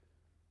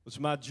It's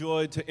my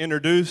joy to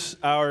introduce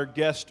our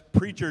guest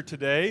preacher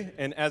today,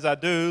 and as I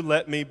do,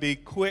 let me be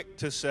quick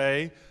to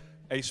say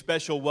a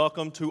special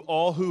welcome to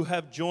all who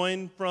have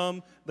joined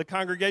from the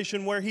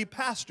congregation where he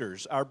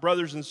pastors, our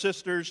brothers and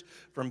sisters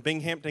from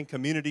Binghamton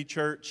Community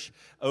Church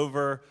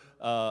over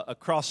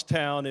across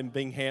town in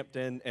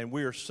Binghamton, and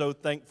we are so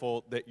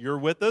thankful that you're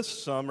with us.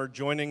 Some are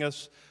joining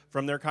us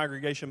from their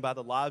congregation by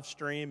the live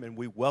stream, and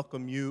we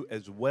welcome you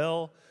as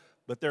well.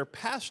 But their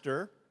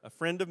pastor, a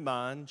friend of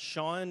mine,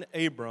 Sean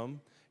Abram,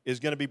 is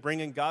going to be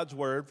bringing God's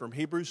word from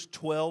Hebrews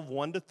 12,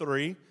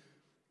 1-3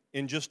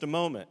 in just a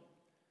moment.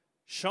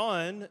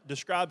 Sean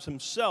describes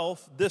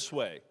himself this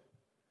way: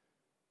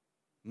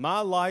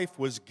 my life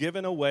was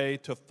given away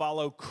to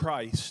follow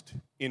Christ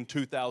in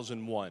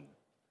 2001.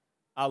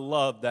 I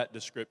love that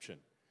description.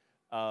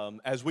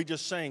 As we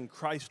just sang,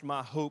 Christ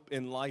my hope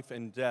in life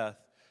and death,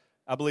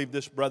 I believe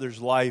this brother's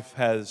life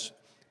has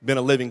been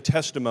a living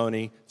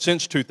testimony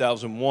since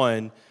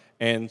 2001,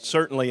 and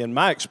certainly in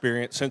my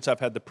experience, since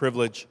I've had the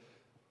privilege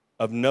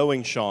of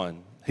knowing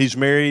Sean. He's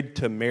married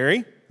to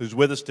Mary, who's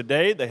with us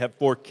today. They have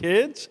 4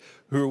 kids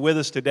who are with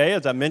us today.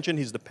 As I mentioned,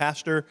 he's the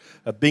pastor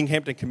of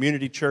Binghamton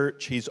Community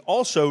Church. He's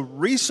also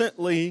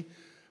recently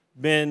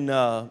been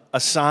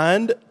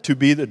assigned to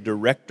be the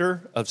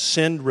director of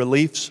Send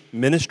Relief's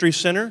Ministry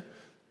Center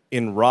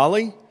in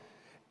Raleigh.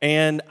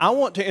 And I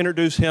want to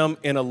introduce him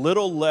in a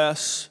little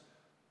less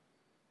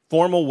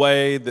formal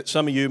way that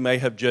some of you may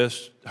have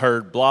just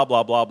heard blah,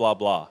 blah, blah, blah,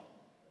 blah.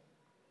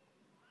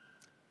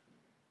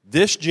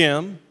 This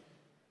gym,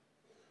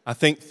 I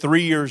think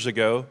 3 years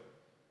ago,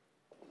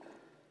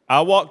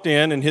 I walked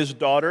in, and his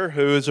daughter,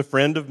 who is a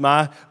friend of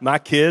my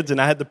kids, and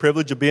I had the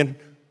privilege of being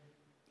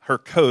her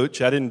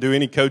coach. I didn't do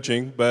any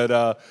coaching, but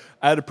I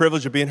had the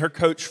privilege of being her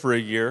coach for a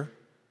year.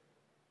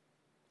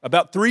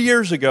 About 3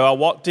 years ago, I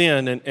walked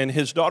in, and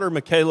his daughter,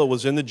 Michaela,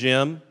 was in the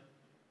gym,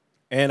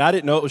 and I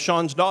didn't know it was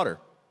Sean's daughter.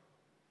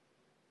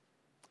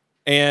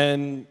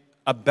 And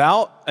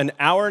about an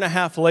hour and a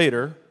half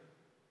later,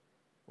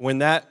 when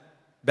that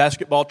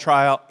basketball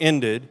tryout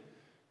ended,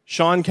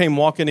 Sean came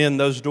walking in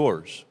those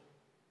doors.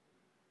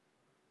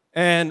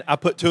 And I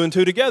put 2 and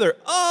 2 together.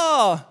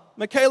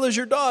 Michaela's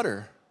your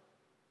daughter.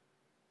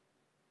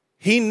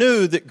 He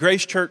knew that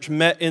Grace Church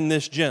met in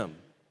this gym.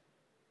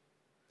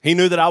 He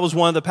knew that I was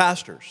one of the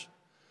pastors.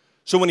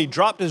 So when he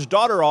dropped his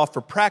daughter off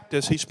for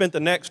practice, he spent the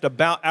next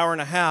about hour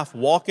and a half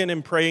walking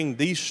and praying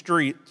these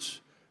streets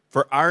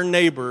for our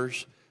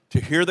neighbors to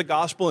hear the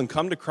gospel and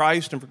come to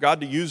Christ and for God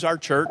to use our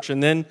church.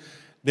 And then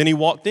he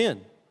walked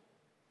in.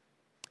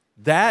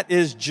 That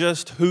is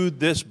just who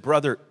this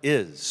brother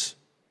is.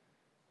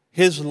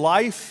 His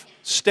life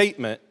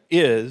statement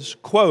is,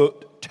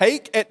 quote,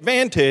 take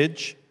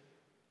advantage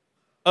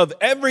of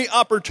every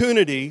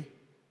opportunity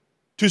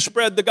to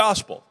spread the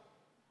gospel.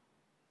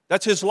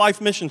 That's his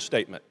life mission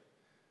statement.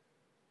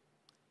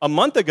 A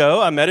month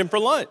ago, I met him for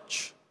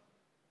lunch.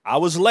 I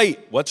was late.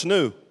 What's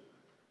new?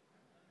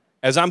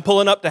 As I'm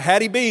pulling up to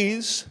Hattie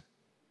B's,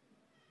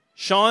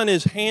 Sean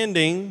is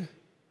handing...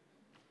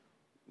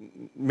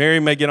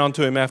 Mary may get on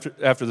to him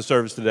after the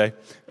service today.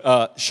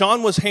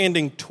 Sean was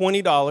handing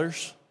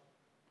 $20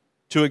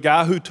 to a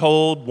guy who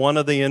told one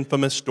of the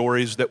infamous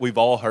stories that we've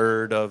all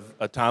heard of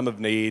a time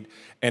of need.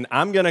 And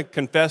I'm going to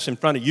confess in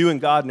front of you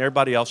and God and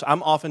everybody else,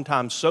 I'm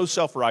oftentimes so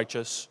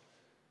self-righteous,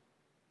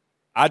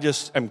 I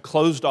just am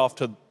closed off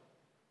to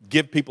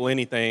give people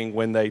anything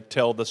when they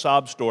tell the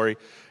sob story.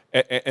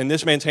 And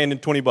this man's handing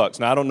 $20.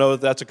 Now, I don't know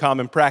if that's a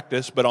common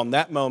practice, but on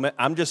that moment,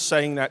 I'm just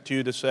saying that to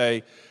you to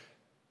say,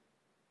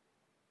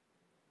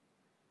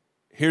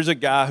 here's a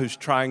guy who's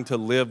trying to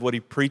live what he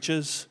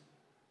preaches.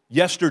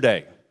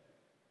 Yesterday,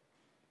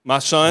 my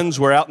sons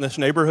were out in this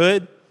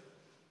neighborhood.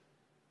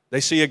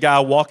 They see a guy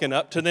walking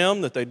up to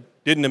them that they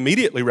didn't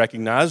immediately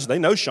recognize. They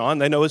know Sean.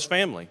 They know his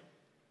family.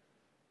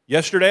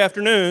 Yesterday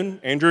afternoon,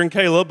 Andrew and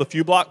Caleb, a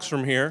few blocks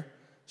from here,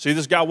 see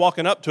this guy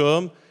walking up to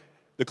them.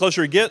 The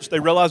closer he gets,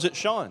 they realize it's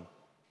Sean.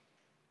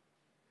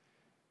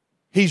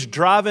 He's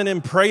driving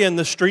and praying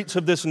the streets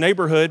of this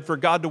neighborhood for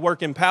God to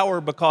work in power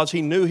because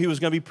he knew he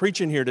was going to be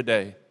preaching here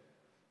today.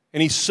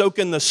 And he's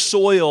soaking the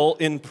soil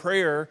in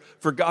prayer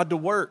for God to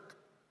work.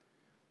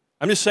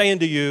 I'm just saying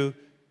to you,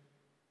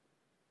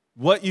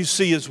 what you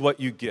see is what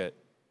you get.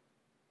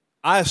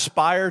 I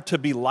aspire to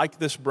be like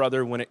this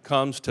brother when it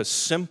comes to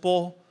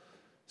simple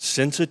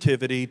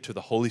sensitivity to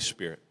the Holy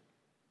Spirit.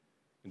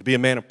 And to be a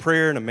man of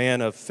prayer and a man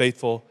of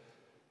faithful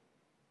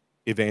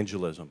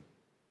evangelism.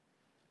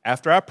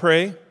 After I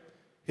pray,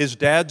 his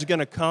dad's going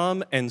to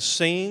come and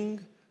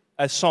sing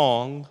a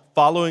song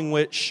following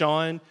which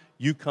Sean,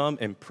 you come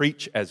and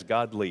preach as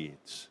God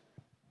leads.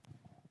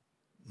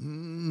 30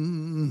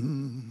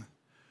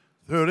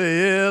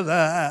 years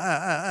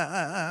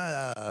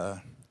I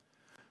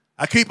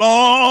keep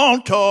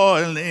on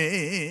toiling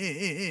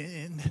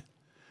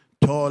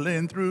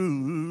through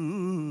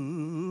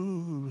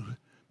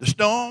the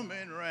storm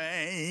and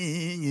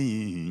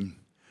rain.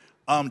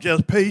 I'm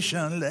just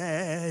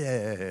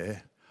patiently,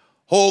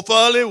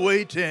 hopefully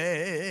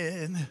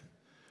waiting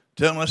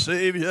till my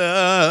Savior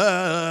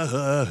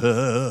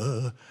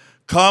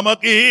come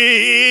again.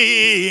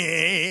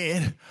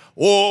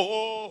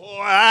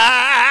 Oh,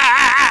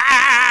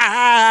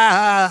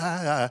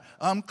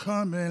 I'm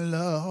coming,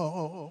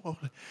 Lord.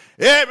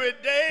 Every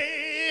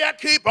day I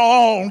keep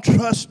on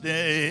trusting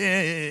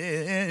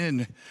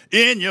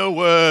in your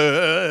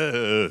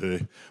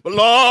word. But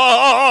Lord,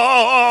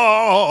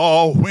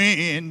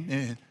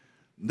 when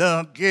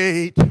the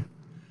gate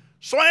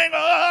swing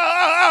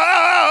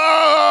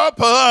up,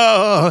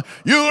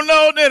 you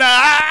know that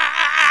I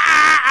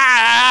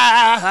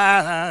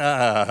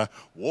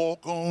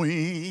walk on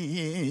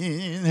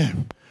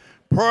in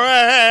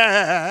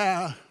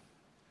prayer.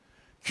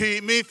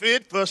 Keep me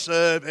fit for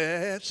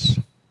service.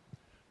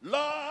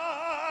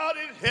 Lord,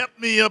 it helped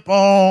me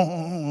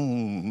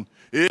upon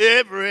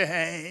every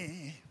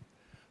hand.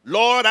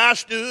 Lord, I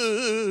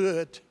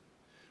stood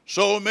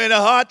so many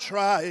hard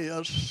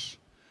trials.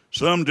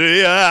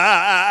 Someday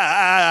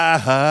I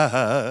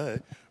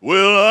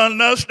will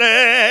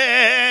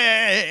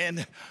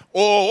understand.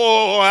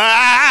 Oh,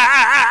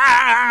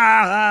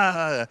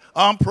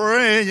 I'm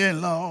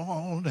praying,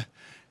 Lord.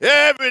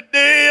 Every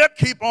day I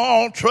keep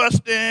on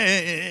trusting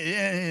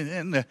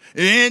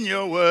in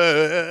your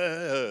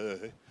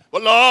word.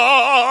 But Lord,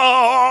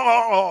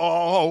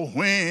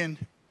 when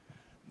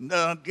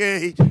the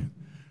gate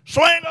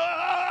swing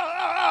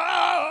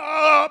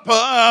up,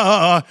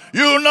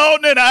 you know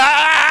that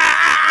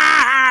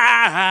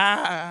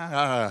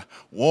I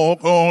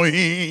walk on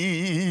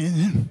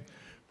in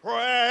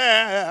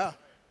prayer.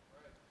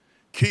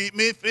 Keep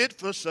me fit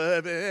for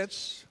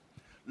service.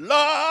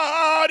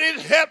 Lord, it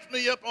helps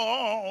me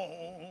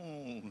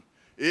upon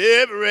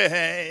every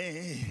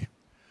hand.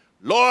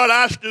 Lord,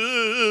 I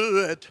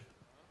stood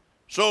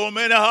so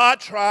many hard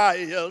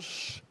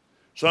trials.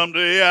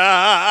 Someday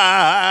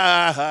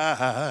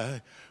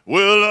I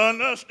will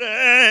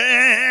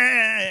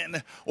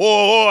understand.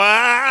 Oh,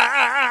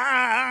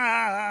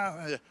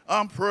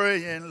 I'm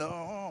praying,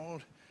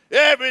 Lord.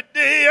 Every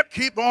day I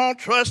keep on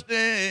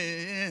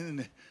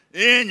trusting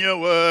in your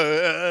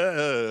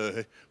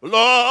word.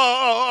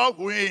 Lord,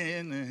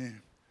 when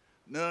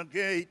the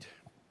gate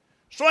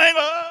swing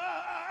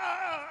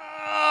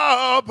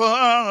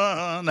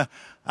open,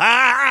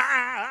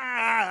 I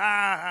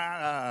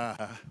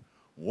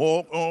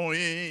walk on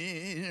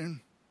in.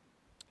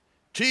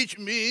 Teach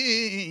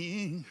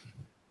me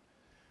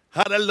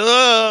how to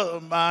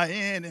love my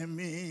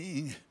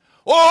enemy.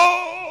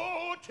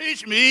 Oh,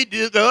 teach me,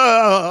 dear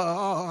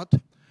God,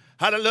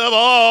 how to love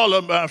all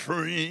of my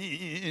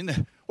friends.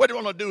 What do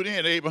you want to do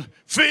then, Abel?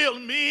 Fill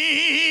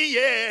me,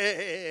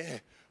 yeah,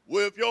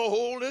 with your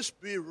Holy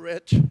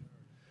Spirit.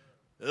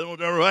 The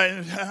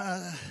right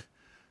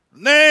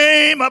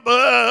name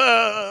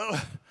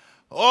above.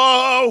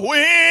 Oh,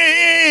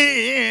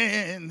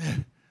 when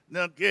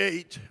the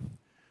gate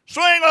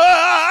swing open,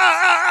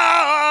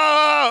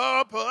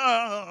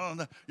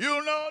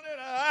 you know that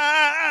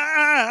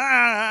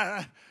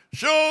I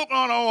sure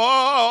gonna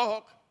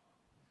walk,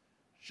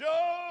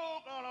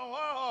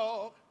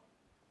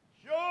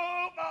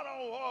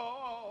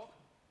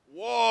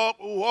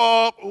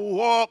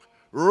 walk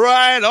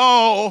right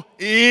on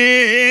in.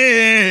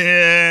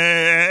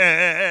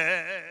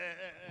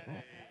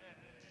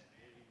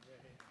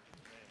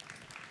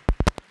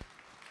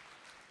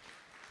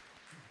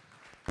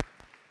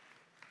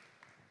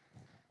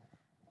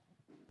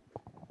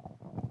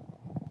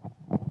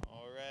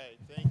 All right,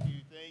 thank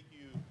you,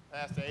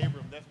 Pastor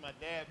Abram. That's my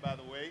dad, by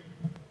the way.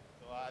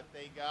 So I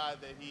thank God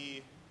that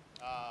he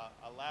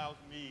allows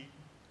me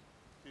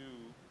to.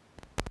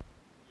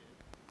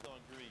 It's on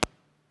green.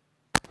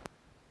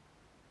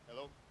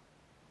 Hello.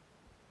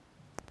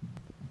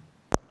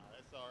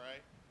 That's all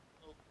right.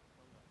 Oh,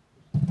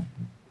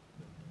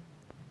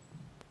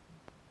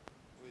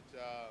 which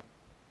I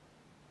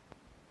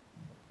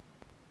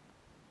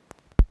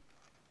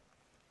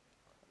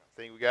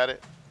think we got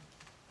it.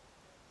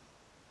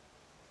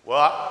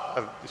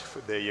 Well,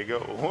 there you go.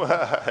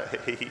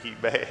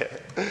 Man.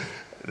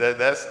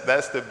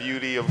 That's the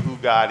beauty of who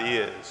God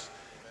is.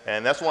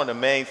 And that's one of the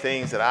main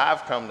things that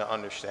I've come to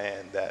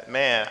understand, that,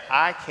 man,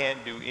 I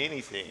can't do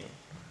anything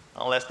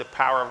unless the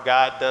power of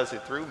God does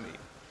it through me.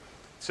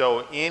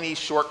 So any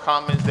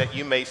shortcomings that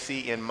you may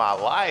see in my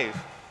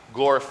life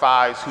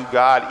glorifies who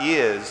God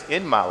is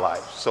in my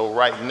life. So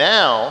right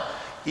now,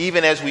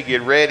 even as we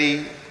get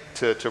ready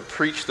to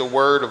preach the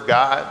word of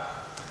God,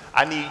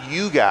 I need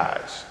you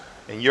guys.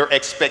 And your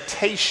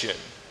expectation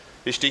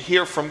is to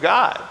hear from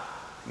God,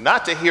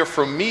 not to hear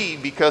from me,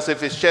 because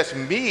if it's just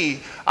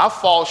me, I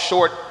fall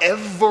short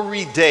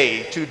every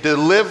day to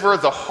deliver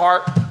the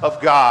heart of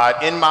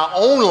God in my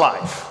own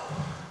life.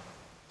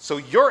 So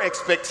your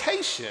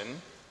expectation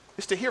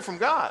is to hear from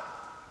God.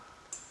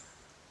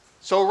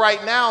 So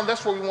right now,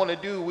 that's what we want to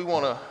do. We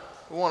want to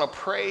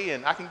pray,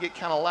 and I can get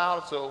kind of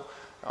loud, so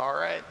all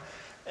right.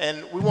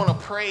 And we want to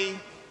pray,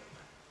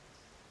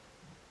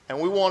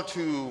 and we want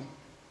to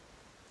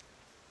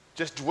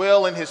just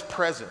dwell in his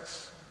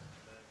presence.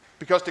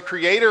 Because the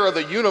creator of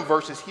the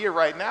universe is here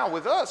right now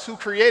with us, who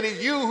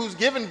created you, who's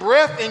given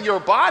breath in your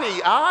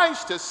body,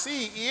 eyes to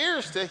see,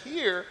 ears to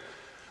hear.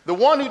 The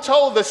one who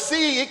told the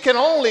sea it can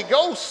only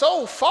go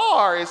so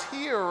far is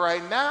here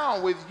right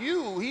now with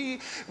you.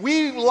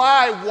 We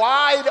lie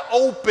wide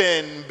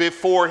open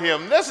before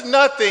him. There's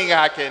nothing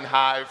I can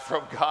hide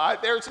from God.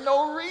 There's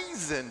no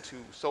reason to.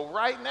 So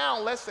right now,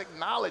 let's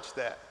acknowledge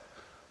that.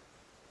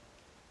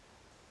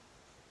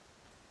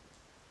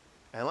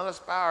 And let us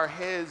bow our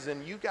heads,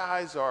 and you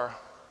guys are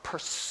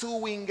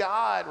pursuing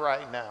God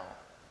right now.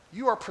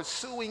 You are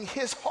pursuing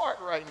his heart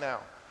right now.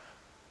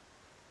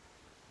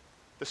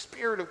 The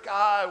Spirit of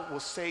God will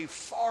say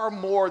far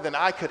more than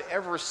I could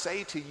ever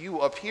say to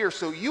you up here.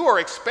 So you are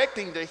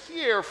expecting to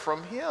hear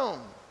from him.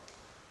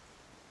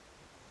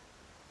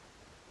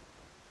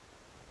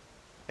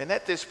 And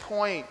at this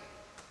point,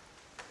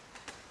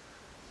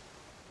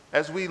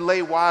 as we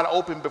lay wide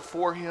open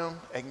before him,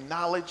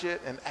 acknowledge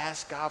it and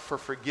ask God for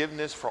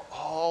forgiveness for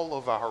all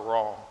of our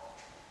wrong,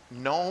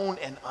 known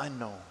and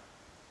unknown.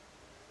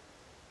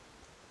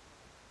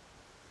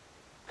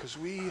 Because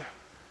we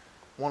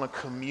want to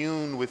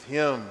commune with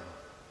him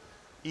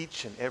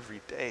each and every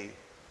day.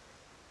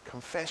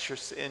 Confess your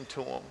sin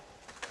to him.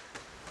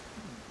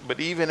 But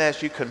even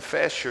as you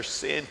confess your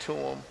sin to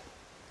him,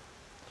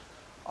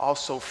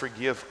 also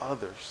forgive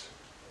others.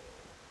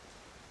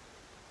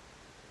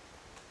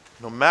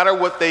 No matter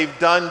what they've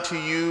done to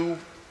you,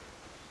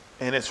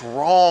 and it's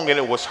wrong, and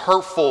it was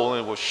hurtful,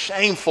 and it was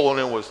shameful, and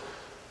it was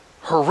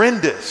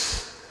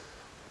horrendous.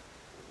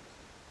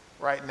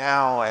 Right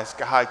now, as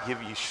God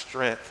give you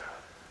strength,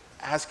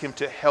 ask him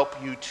to help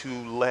you to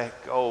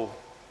let go.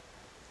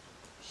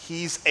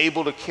 He's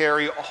able to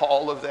carry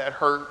all of that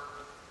hurt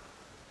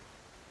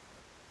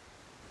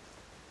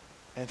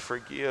and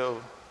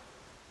forgive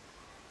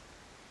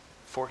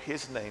for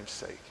his name's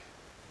sake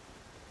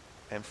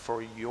and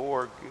for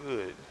your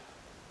good.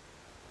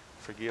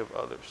 Forgive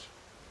others.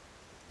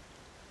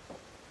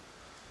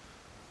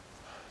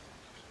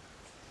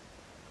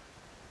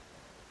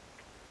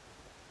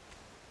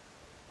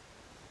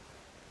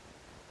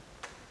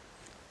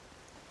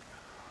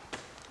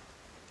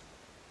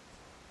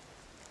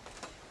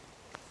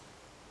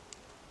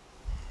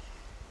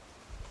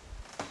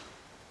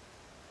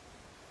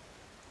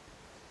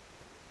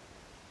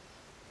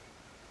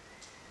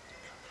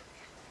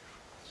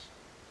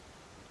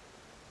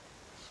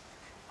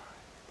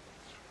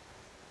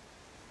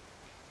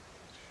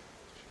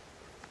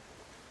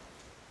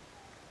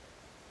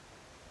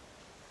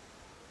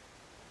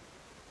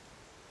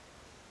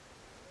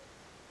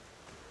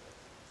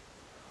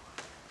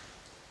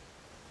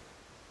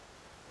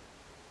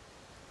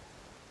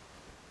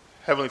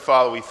 Heavenly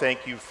Father, we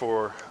thank you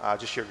for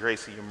just your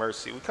grace and your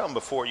mercy. We come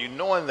before you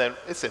knowing that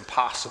it's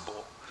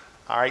impossible,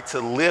 all right, to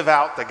live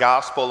out the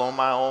gospel on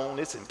my own.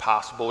 It's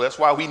impossible. That's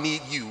why we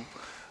need you.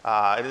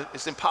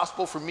 It's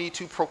impossible for me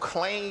to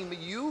proclaim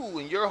you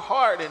and your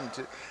heart.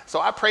 So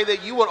I pray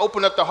that you would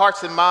open up the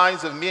hearts and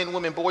minds of men,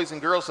 women, boys,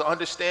 and girls to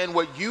understand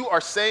what you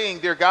are saying,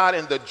 dear God,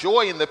 and the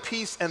joy and the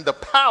peace and the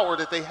power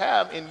that they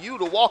have in you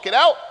to walk it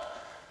out.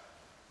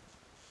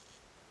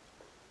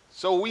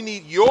 So we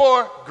need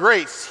your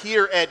grace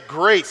here at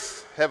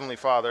Grace, Heavenly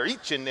Father,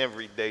 each and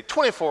every day,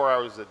 24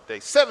 hours a day,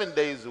 7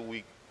 days a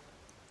week,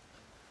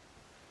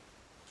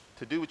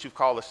 to do what you've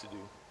called us to do.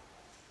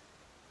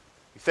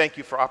 We thank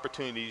you for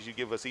opportunities you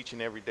give us each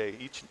and every day,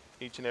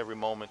 each and every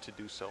moment to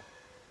do so.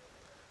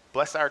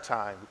 Bless our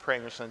time. We pray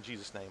in your Son,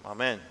 Jesus' name.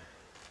 Amen.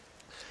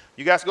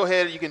 You guys go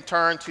ahead. You can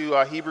turn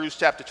to Hebrews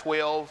chapter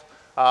 12.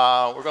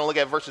 We're going to look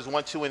at verses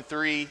 1, 2, and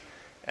 3.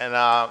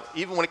 And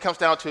even when it comes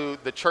down to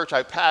the church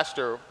I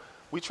pastor,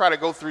 we try to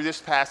go through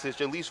this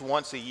passage at least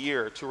once a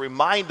year to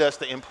remind us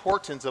the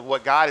importance of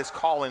what God is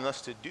calling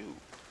us to do.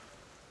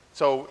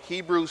 So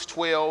Hebrews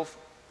 12,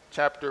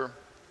 chapter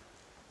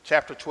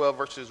 12,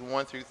 verses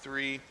 1 through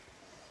 3.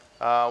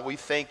 We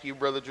thank you,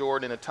 Brother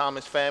Jordan, and the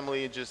Thomas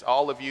family, and just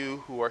all of you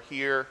who are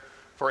here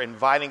for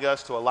inviting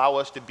us to allow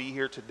us to be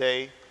here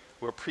today.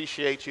 We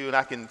appreciate you, and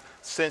I can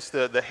sense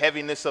the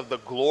heaviness of the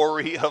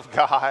glory of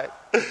God.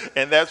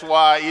 And that's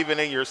why even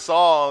in your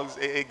songs,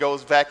 it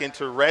goes back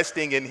into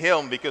resting in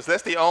him, because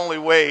that's the only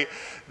way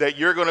that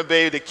you're going to be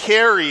able to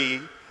carry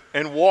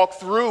and walk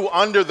through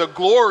under the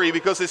glory,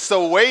 because it's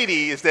so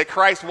weighty, is that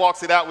Christ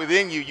walks it out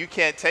within you. You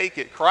can't take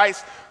it.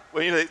 Christ,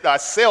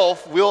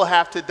 self will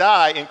have to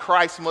die, and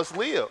Christ must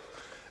live,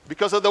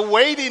 because of the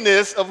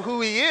weightiness of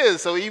who he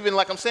is. So even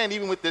like I'm saying,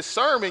 even with this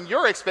sermon,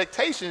 your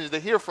expectation is to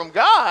hear from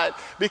God,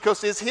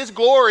 because it's his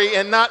glory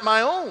and not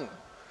my own.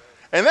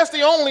 And that's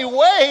the only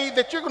way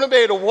that you're going to be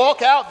able to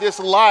walk out this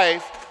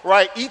life,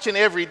 right, each and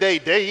every day,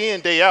 day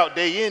in, day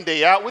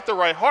out, with the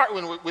right heart,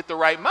 with the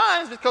right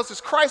minds, because it's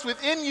Christ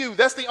within you.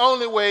 That's the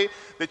only way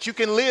that you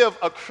can live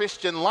a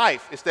Christian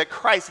life. It's that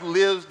Christ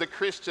lives the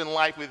Christian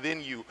life within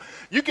you.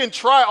 You can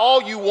try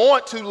all you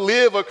want to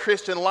live a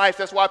Christian life.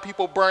 That's why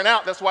people burn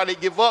out. That's why they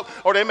give up.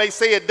 Or they may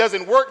say it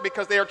doesn't work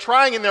because they are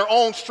trying in their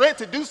own strength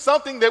to do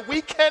something that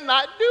we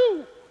cannot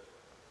do.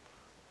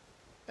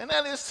 And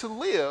that is to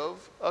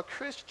live a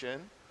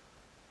Christian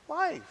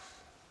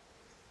life.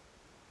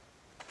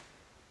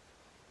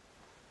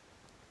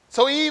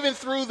 So even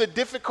through the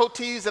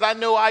difficulties that I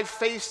know I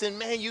faced, and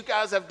man, you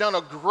guys have done a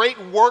great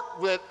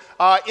work with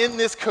in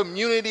this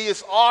community.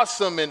 It's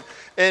awesome.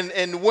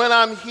 And when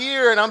I'm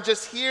here, and I'm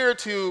just here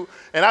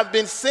and I've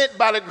been sent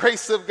by the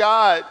grace of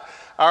God,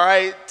 all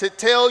right, to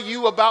tell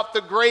you about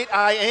the great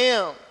I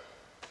am.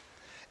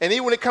 And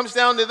even when it comes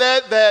down to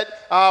that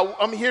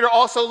I'm here to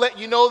also let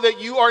you know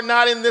that you are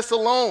not in this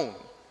alone.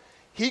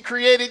 He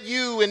created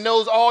you and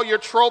knows all your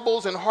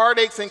troubles and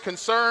heartaches and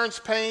concerns,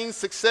 pains,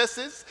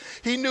 successes.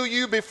 He knew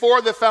you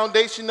before the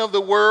foundation of the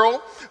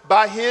world.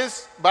 By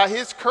his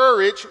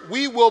courage,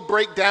 we will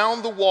break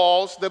down the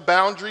walls, the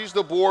boundaries,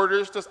 the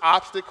borders, the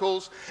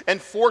obstacles,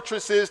 and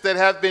fortresses that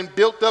have been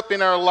built up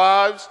in our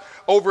lives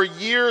over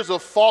years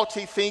of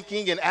faulty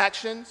thinking and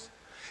actions.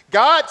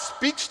 God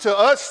speaks to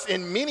us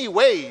in many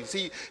ways.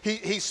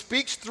 He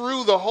speaks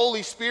through the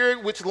Holy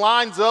Spirit, which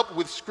lines up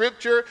with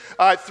Scripture,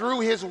 through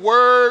His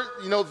Word,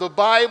 the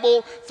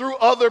Bible, through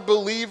other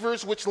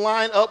believers, which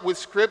line up with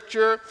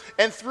Scripture,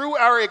 and through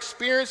our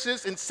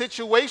experiences and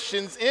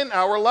situations in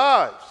our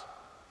lives.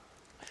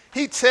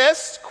 He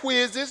tests,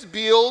 quizzes,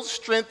 builds,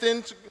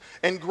 strengthens,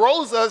 and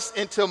grows us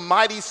into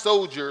mighty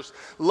soldiers,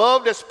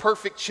 loved as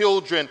perfect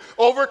children,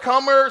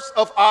 overcomers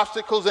of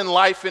obstacles in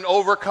life and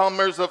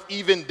overcomers of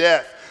even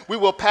death. We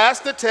will pass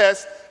the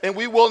test and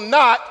we will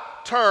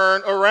not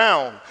turn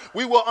around.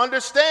 We will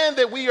understand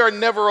that we are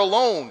never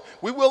alone.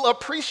 We will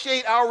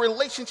appreciate our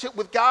relationship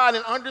with God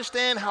and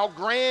understand how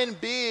grand,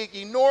 big,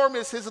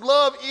 enormous His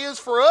love is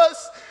for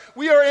us.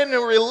 We are in a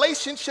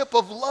relationship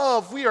of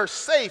love. We are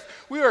safe.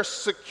 We are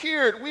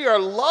secured. We are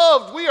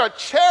loved. We are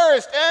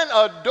cherished and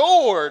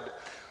adored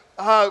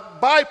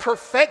by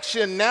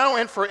perfection now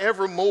and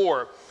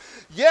forevermore.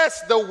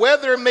 Yes, the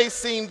weather may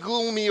seem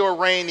gloomy or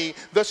rainy.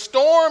 The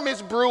storm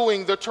is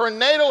brewing. The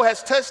tornado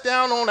has touched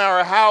down on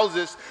our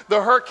houses. The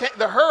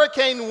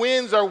hurricane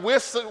winds are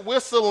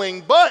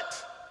whistling.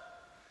 But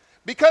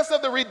because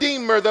of the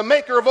Redeemer, the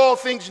maker of all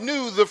things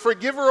new, the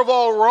forgiver of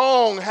all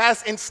wrong,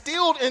 has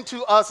instilled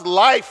into us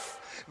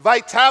life,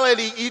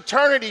 vitality,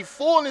 eternity,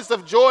 fullness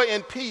of joy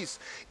and peace.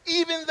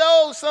 Even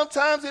though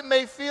sometimes it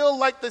may feel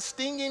like the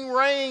stinging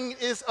rain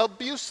is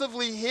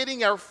abusively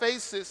hitting our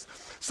faces.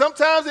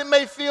 Sometimes it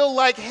may feel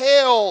like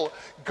hail,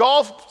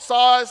 golf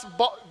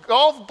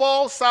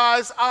ball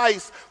size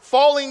ice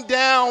falling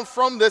down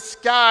from the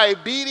sky,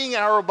 beating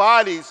our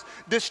bodies,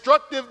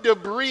 destructive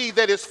debris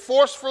that is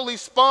forcefully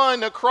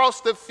spun across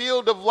the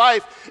field of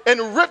life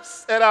and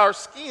rips at our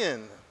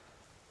skin.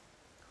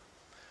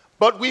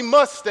 But we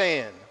must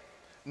stand.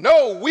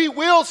 No, we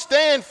will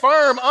stand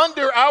firm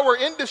under our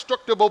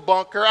indestructible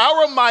bunker,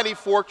 our mighty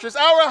fortress,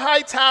 our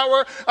high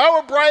tower,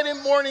 our bright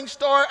and morning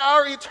star,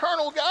 our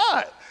eternal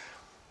God.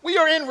 We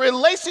are in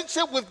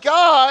relationship with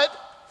God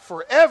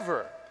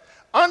forever,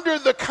 under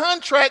the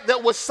contract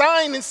that was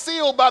signed and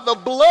sealed by the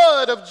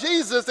blood of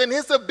Jesus and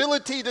His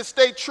ability to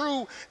stay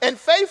true and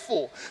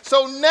faithful.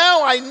 So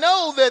now I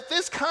know that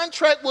this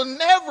contract will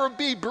never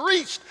be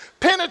breached,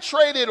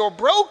 penetrated, or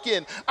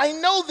broken. I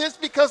know this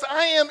because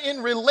I am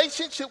in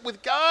relationship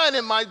with God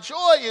and my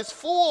joy is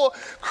full.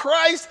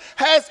 Christ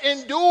has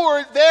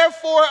endured,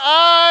 therefore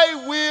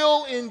I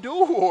will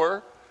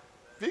endure.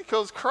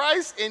 Because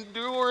Christ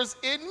endures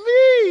in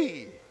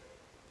me.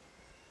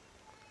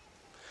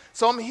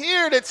 So I'm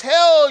here to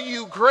tell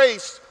you,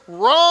 grace,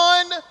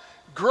 run,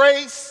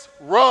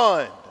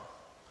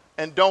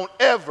 and don't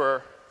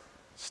ever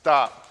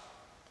stop.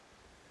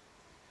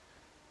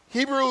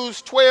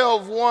 Hebrews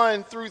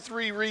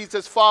 12:1-3 reads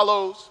as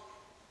follows.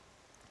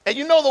 And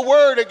you know the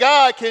word of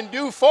God can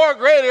do far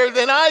greater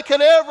than I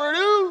could ever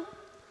do.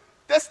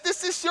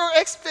 This is your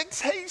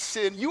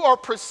expectation. You are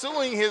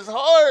pursuing His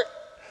heart.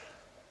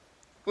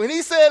 When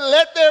He said,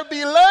 let there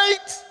be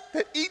light,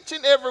 that each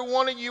and every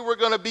one of you were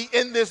going to be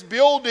in this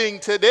building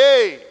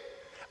today.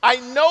 I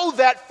know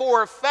that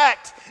for a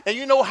fact. And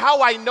you know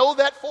how I know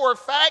that for a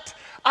fact?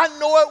 I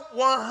know it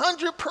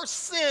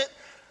 100%.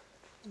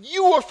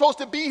 You were supposed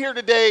to be here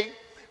today.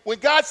 When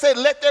God said,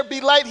 let there be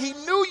light, He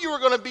knew you were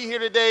going to be here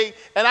today.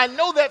 And I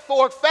know that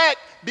for a fact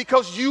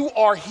because you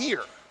are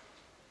here.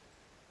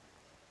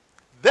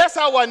 That's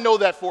how I know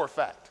that for a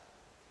fact.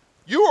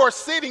 You are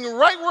sitting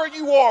right where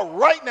you are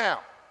right now.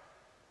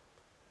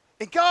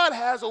 And God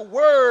has a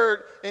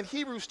word in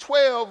Hebrews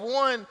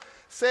 12:1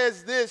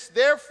 says this,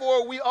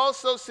 therefore we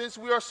also, since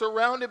we are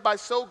surrounded by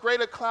so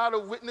great a cloud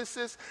of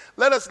witnesses,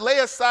 let us lay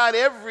aside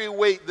every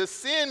weight, the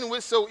sin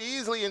which so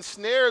easily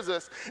ensnares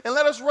us, and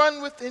let us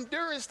run with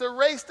endurance the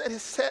race that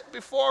is set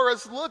before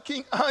us,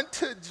 looking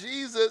unto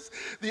Jesus,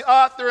 the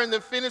author and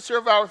the finisher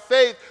of our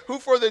faith, who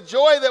for the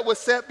joy that was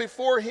set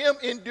before Him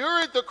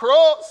endured the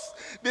cross,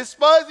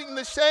 despising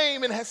the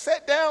shame, and has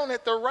sat down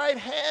at the right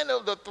hand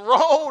of the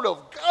throne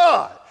of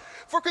God.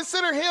 For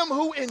consider Him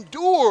who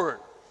endured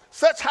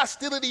such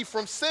hostility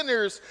from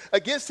sinners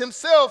against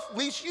Himself,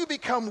 lest you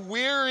become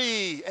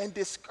weary and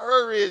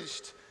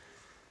discouraged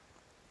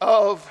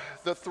of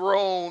the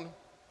throne.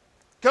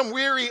 Come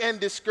weary and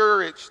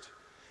discouraged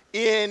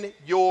in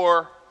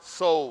your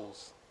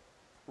souls.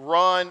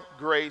 Run,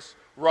 grace,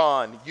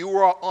 run. You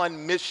are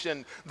on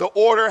mission. The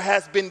order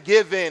has been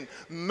given.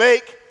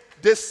 Make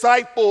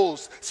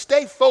disciples.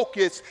 Stay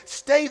focused.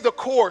 Stay the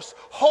course.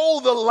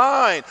 Hold the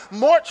line.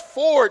 March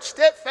forward,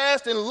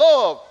 steadfast in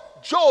love,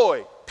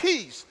 joy,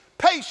 peace,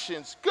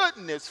 patience,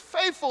 goodness,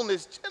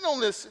 faithfulness,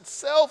 gentleness, and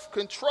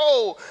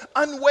self-control,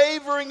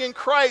 unwavering in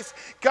Christ.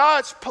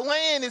 God's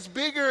plan is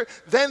bigger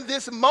than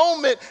this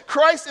moment.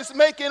 Christ is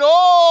making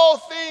all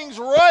things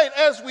right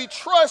as we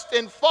trust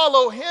and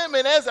follow him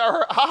and as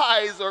our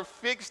eyes are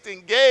fixed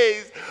and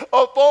gaze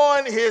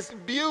upon his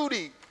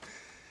beauty.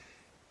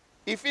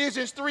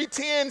 Ephesians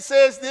 3:10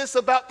 says this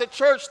about the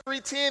church.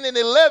 3:10 and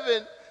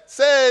 11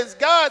 says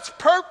God's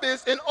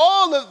purpose in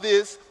all of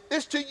this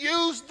is to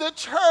use the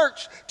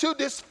church to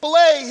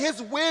display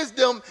his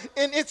wisdom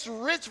in its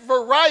rich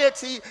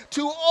variety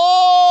to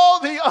all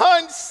the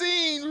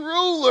unseen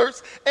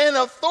rulers and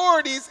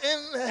authorities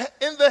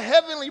in the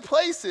heavenly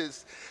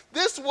places.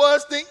 This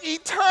was the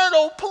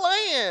eternal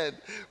plan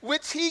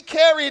which he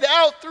carried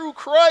out through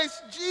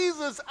Christ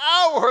Jesus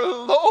our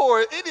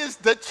Lord. It is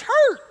the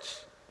church.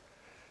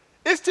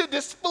 It's to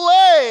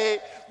display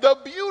the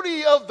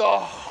beauty of the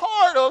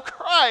heart of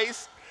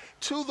Christ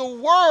to the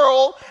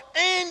world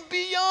and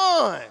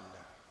beyond.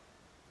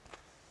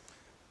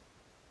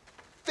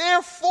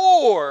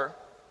 Therefore,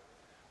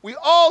 we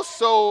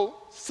also,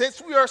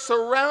 since we are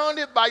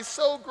surrounded by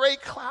so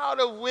great cloud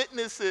of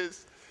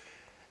witnesses,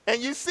 and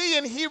you see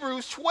in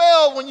Hebrews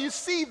 12, when you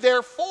see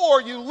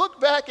therefore, you look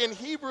back in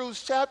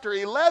Hebrews chapter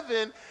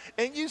 11,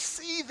 and you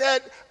see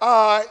that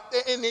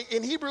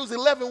in Hebrews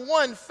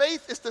 11:1,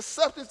 faith is the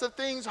substance of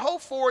things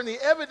hoped for and the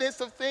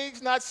evidence of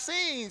things not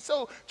seen.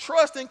 So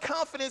trust and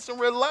confidence and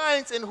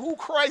reliance in who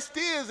Christ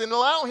is and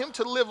allow him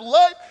to live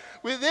life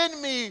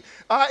within me.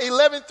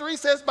 11:3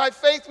 says, by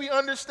faith we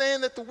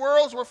understand that the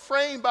worlds were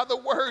framed by the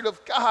word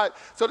of God,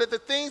 so that the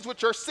things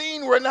which are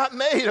seen were not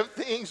made of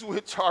things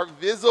which are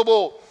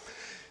visible.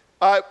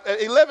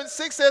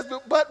 11:6 says,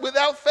 but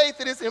without faith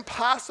it is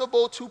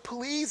impossible to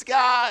please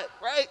God,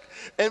 right?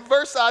 And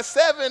verse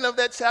 7 of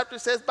that chapter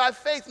says, by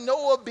faith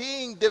Noah,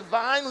 being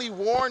divinely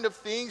warned of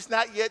things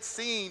not yet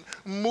seen,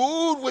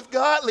 moved with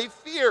godly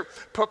fear,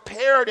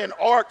 prepared an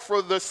ark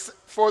for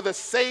the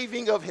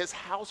saving of his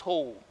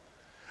household.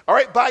 All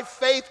right, by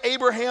faith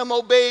Abraham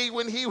obeyed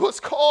when he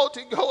was called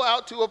to go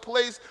out to a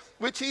place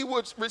which he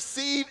would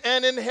receive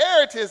an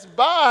inheritance.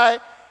 By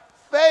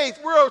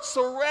faith, we're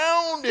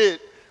surrounded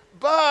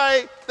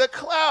by the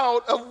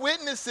cloud of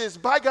witnesses.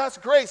 By God's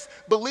grace,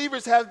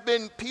 believers have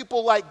been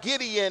people like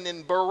Gideon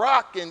and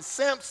Barak and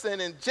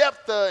Samson and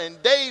Jephthah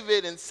and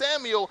David and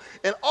Samuel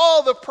and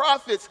all the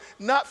prophets,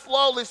 not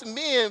flawless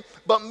men,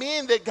 but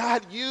men that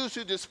God used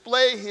to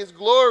display his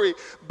glory.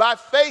 By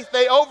faith,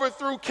 they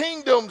overthrew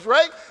kingdoms,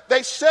 right?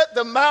 They shut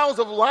the mouths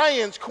of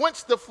lions,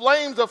 quenched the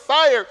flames of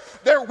fire.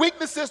 Their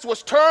weaknesses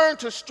was turned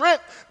to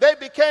strength. They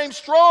became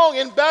strong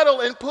in battle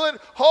and put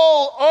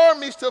whole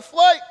armies to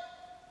flight.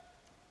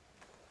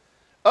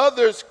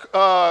 Others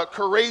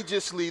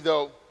courageous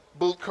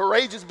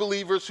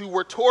believers who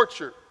were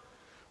tortured,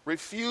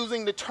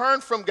 refusing to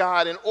turn from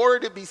God in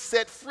order to be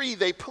set free.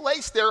 They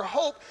placed their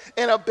hope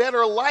in a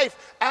better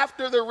life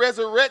after the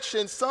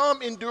resurrection.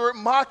 Some endured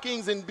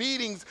mockings and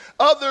beatings.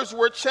 Others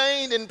were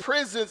chained in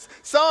prisons.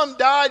 Some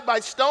died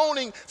by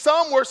stoning.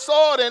 Some were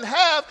sawed in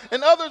half,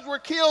 and others were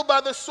killed by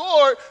the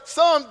sword.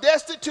 Some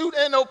destitute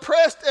and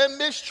oppressed and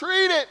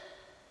mistreated.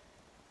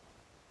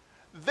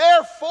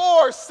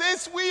 Therefore,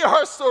 since we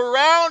are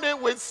surrounded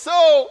with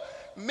so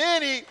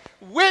many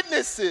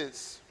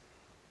witnesses,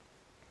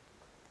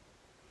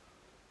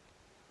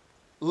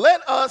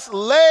 let us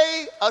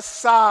lay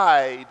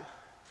aside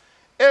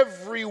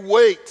every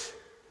weight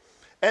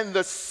and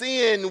the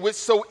sin which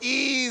so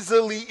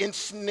easily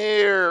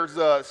ensnares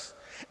us,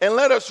 and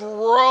let us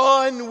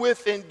run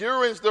with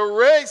endurance the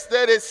race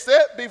that is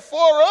set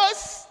before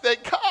us,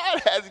 that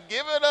God has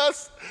given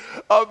us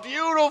a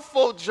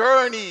beautiful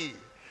journey.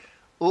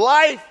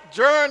 Life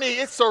journey,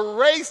 it's a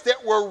race that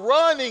we're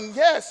running.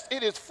 Yes,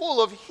 it is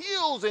full of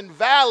hills and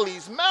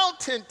valleys,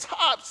 mountain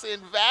tops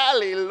and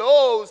valley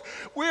lows.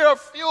 We are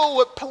filled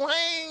with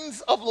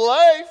plains of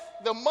life,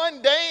 the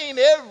mundane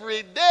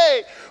every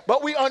day.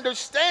 But we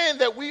understand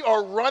that we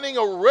are running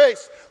a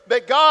race,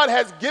 that God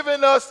has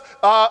given us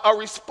a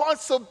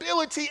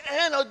responsibility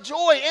and a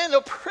joy and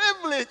a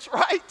privilege,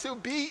 right, to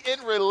be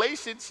in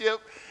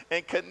relationship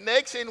and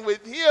connection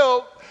with him.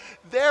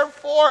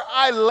 Therefore,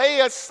 I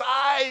lay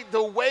aside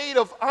the weight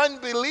of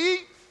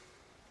unbelief.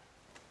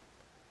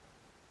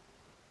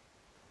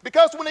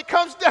 Because when it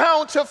comes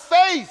down to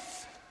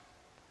faith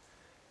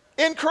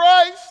in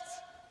Christ,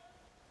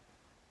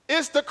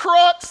 it's the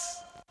crux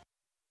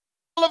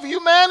of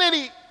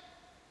humanity.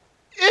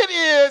 It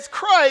is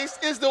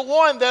Christ is the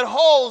one that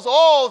holds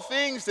all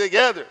things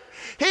together.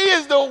 He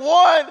is the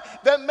one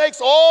that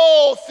makes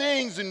all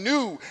things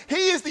new.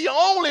 He is the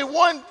only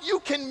one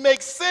you can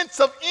make sense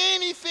of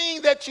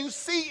anything that you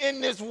see in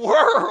this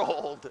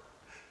world.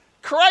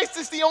 Christ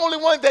is the only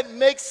one that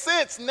makes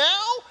sense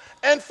now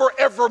and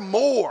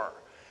forevermore,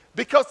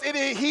 because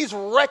he's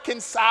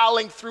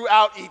reconciling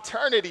throughout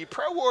eternity.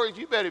 Prayer warriors,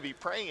 you better be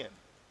praying.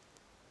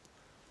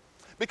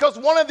 Because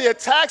one of the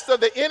attacks of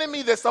the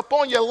enemy that's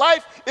upon your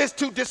life is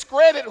to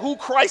discredit who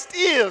Christ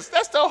is.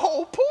 That's the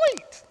whole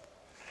point.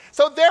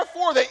 So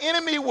therefore, the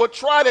enemy will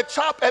try to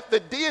chop at the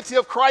deity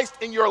of Christ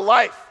in your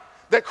life,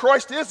 that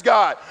Christ is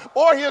God.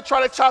 Or he'll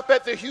try to chop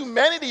at the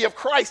humanity of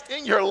Christ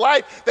in your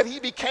life, that he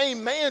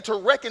became man to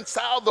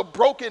reconcile the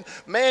broken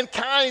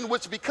mankind,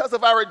 which because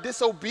of our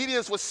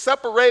disobedience was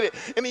separated.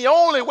 And the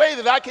only way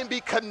that I can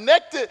be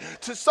connected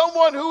to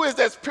someone who is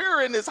as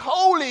pure and as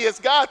holy as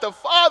God the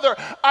Father,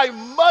 I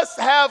must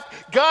have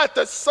God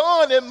the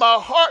Son in my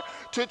heart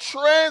to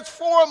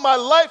transform my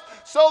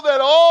life so that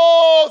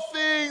all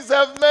things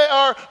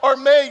are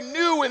made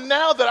new. And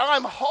now that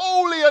I'm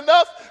holy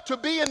enough to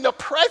be in the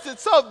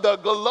presence of the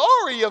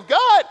glory of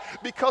God,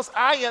 because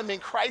I am in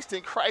Christ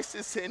and Christ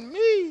is in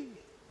me.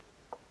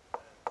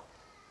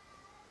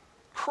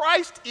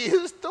 Christ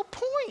is the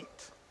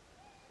point.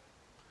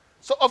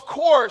 So of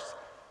course,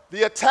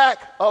 the attack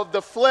of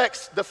the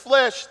flesh,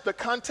 the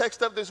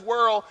context of this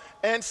world,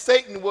 and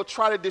Satan will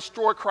try to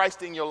destroy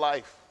Christ in your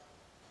life.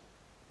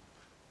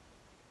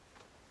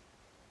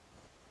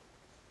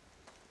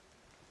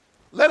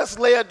 Let us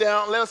lay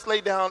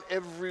down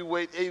every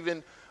weight,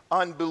 even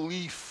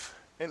unbelief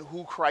in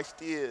who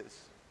Christ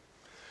is.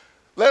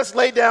 Let us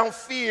lay down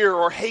fear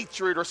or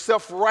hatred or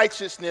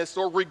self-righteousness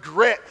or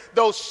regret,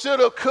 those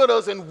shoulda,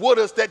 couldas, and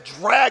wouldas that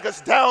drag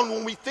us down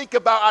when we think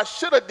about I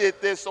shoulda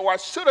did this or I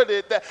shoulda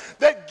did that.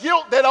 That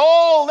guilt, that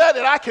all that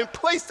I can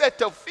place at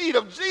the feet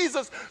of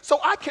Jesus so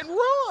I can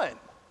run.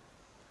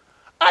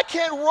 I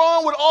can't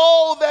run with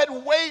all that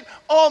weight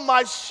on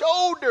my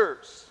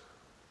shoulders.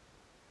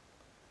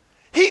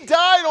 He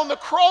died on the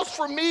cross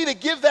for me to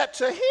give that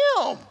to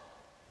him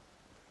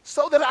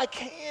so that I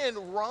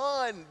can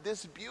run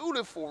this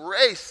beautiful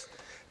race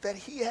that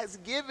he has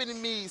given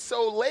me.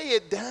 So lay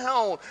it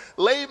down.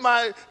 Lay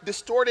my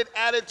distorted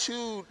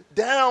attitude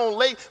down.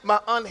 Lay my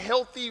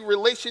unhealthy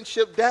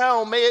relationship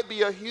down. May it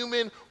be a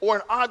human or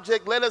an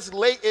object. Let us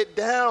lay it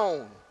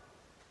down.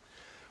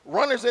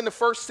 Runners in the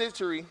first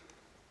century,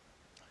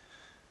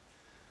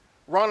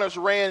 runners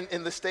ran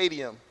in the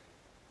stadium.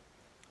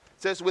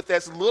 It says with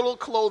as little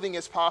clothing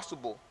as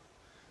possible.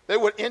 They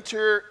would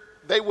enter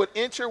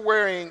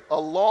wearing a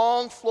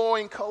long,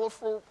 flowing,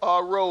 colorful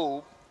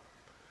robe.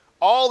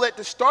 All at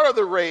the start of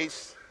the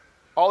race,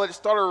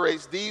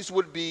 these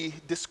would be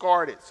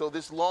discarded. So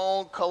this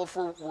long,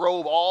 colorful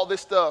robe, all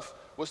this stuff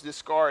was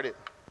discarded.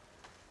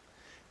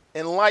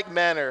 In like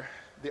manner,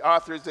 the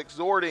author is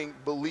exhorting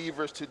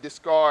believers to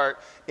discard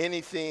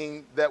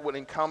anything that would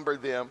encumber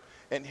them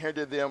and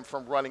hinder them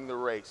from running the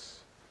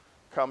race.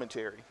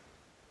 Commentary.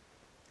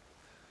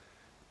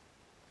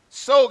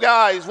 So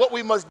guys, what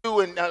we must do,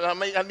 and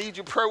I need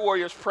you prayer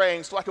warriors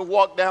praying so I can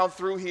walk down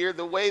through here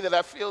the way that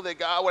I feel that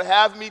God would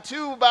have me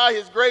to by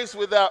his grace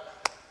without.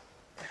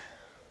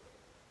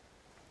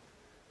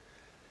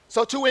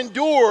 So to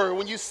endure,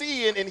 when you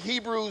see in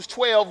Hebrews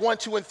 12, 1,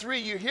 2, and 3,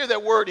 you hear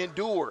that word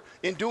endure,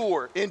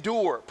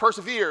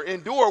 persevere,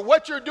 endure.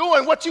 What you're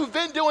doing, what you've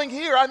been doing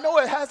here, I know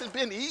it hasn't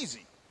been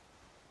easy.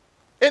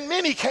 In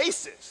many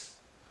cases,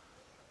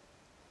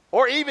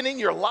 or even in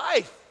your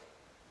life.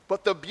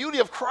 But the beauty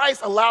of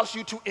Christ allows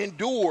you to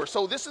endure.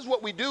 So this is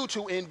what we do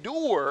to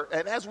endure.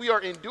 And as we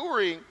are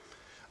enduring,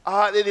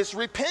 it is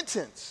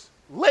repentance.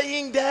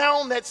 Laying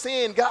down that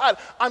sin. God,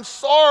 I'm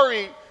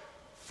sorry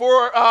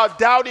for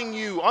doubting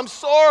you. I'm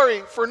sorry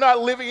for not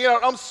living it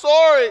out. I'm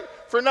sorry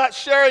for not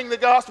sharing the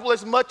gospel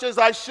as much as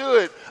I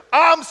should.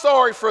 I'm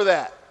sorry for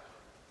that.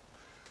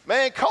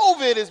 Man,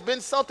 COVID has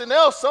been something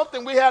else,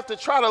 something we have to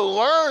try to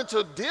learn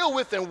to deal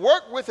with and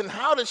work with, and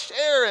how to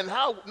share and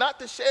how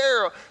not to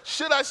share, or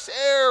should I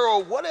share,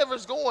 or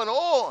whatever's going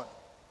on.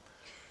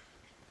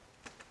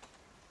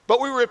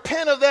 But we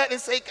repent of that and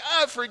say,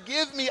 God,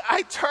 forgive me.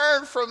 I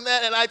turn from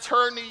that and I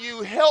turn to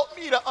you. Help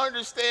me to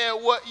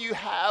understand what you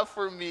have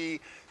for me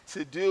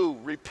to do.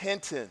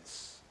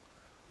 Repentance.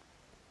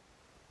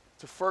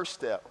 It's the first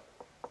step.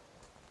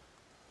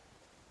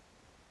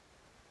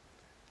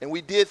 And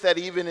we did that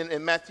even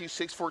in Matthew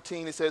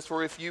 6:14. It says,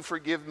 for if you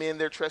forgive men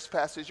their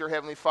trespasses, your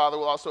heavenly Father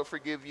will also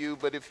forgive you.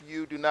 But if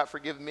you do not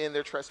forgive men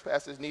their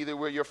trespasses, neither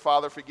will your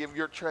Father forgive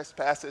your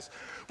trespasses.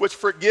 Which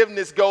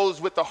forgiveness goes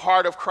with the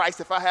heart of Christ.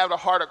 If I have the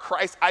heart of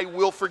Christ, I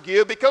will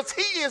forgive, because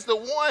he is the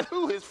one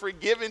who is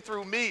forgiven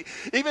through me.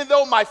 Even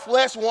though my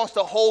flesh wants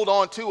to hold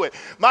on to it.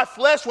 My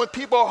flesh, when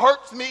people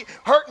hurt me,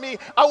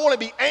 I want to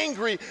be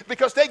angry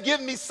because they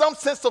give me some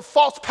sense of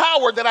false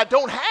power that I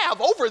don't have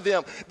over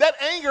them. That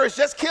anger is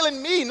just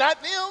killing me,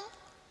 not them,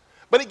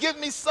 but it gives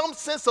me some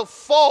sense of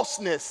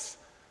falseness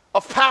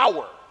of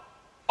power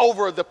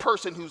over the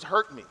person who's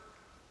hurt me.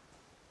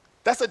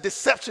 That's a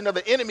deception of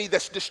the enemy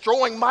that's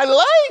destroying my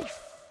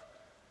life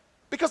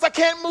because I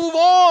can't move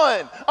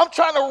on. I'm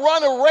trying to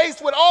run a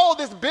race with all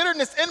this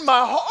bitterness in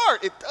my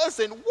heart. It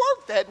doesn't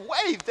work that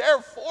way.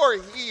 Therefore,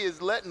 he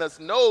is letting us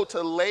know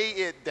to lay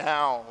it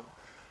down.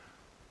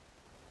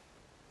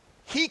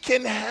 He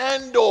can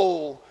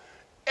handle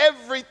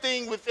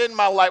everything within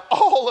my life,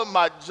 all of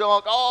my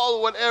junk,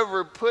 all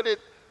whatever, put it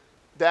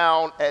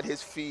down at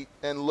his feet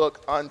and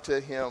look unto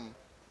him.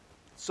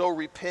 So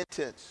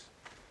repentance,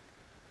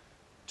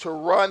 to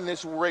run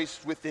this race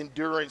with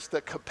endurance,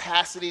 the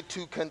capacity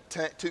to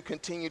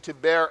continue to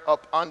bear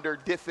up under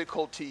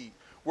difficulty.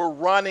 We're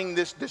running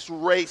this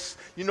race,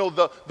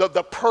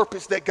 the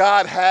purpose that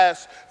God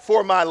has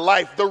for my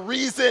life, the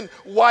reason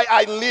why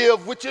I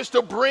live, which is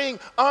to bring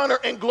honor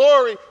and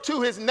glory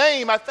to his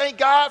name. I thank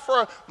God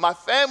for my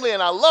family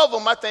and I love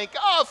them. I thank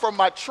God for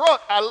my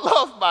truck. I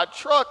love my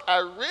truck. I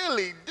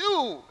really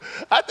do.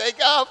 I thank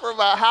God for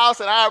my house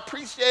and I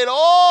appreciate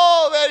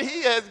all that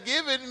he has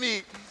given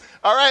me.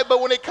 All right, but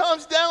when it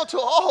comes down to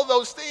all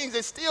those things,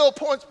 it still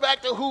points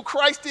back to who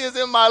Christ is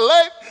in my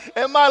life.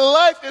 And my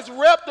life is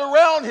wrapped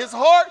around his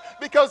heart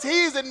because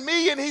he's in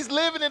me and he's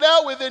living it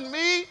out within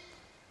me.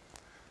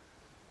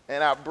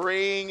 And I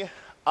bring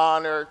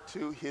honor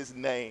to his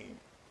name.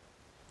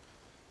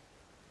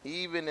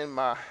 Even in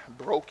my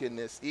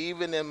brokenness,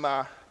 even in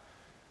my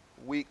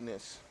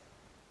weakness.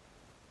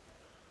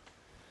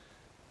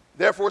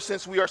 Therefore,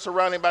 since we are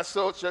surrounded by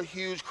such a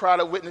huge crowd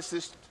of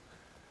witnesses,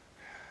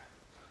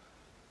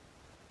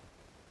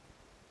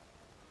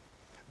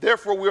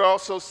 therefore,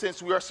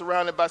 since we are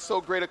surrounded by so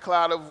great a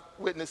cloud of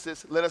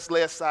witnesses, let us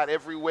lay aside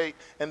every weight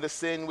and the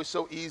sin which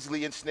so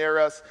easily ensnare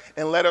us,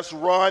 and let us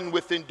run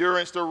with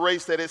endurance the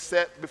race that is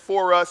set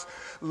before us,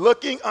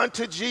 looking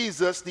unto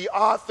Jesus, the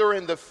author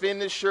and the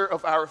finisher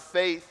of our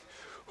faith,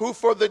 who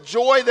for the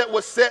joy that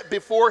was set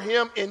before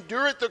him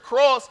endured the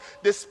cross,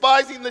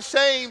 despising the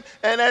shame,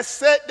 and has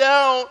sat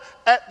down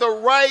at the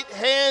right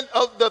hand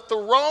of the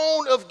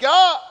throne of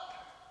God.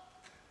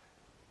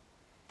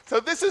 So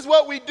this is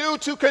what we do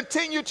to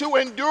continue to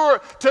endure,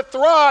 to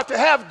thrive, to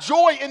have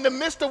joy in the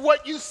midst of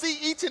what you see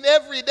each and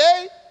every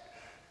day.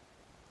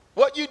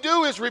 What you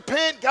do is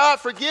repent. God,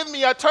 forgive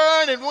me, I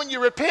turn. And when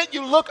you repent,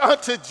 you look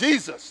unto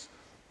Jesus.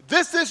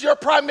 This is your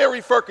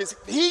primary focus.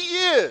 He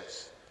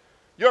is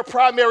your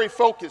primary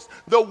focus.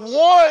 The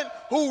one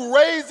who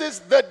raises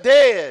the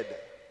dead.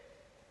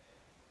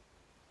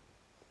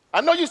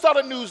 I know you saw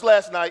the news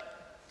last night.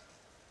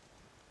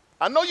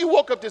 I know you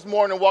woke up this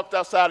morning and walked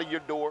outside of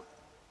your door.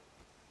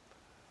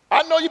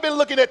 I know you've been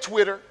looking at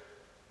Twitter,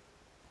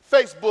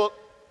 Facebook,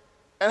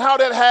 and how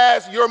that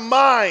has your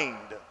mind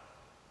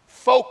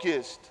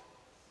focused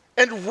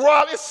and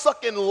it's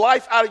sucking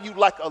life out of you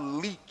like a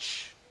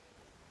leech.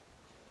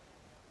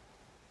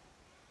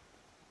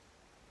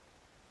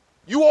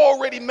 You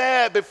already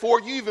mad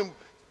before you even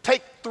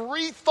take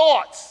 3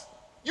 thoughts.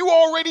 You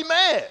already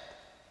mad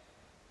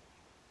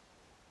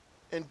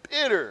and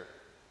bitter.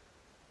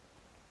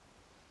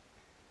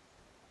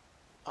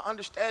 I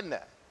understand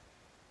that.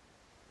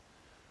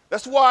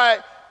 That's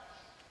why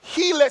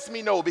he lets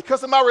me know,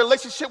 because of my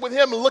relationship with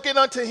him, looking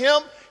unto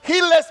him,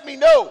 he lets me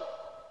know.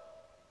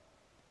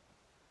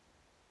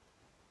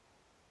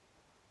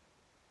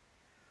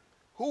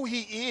 Who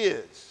he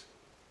is.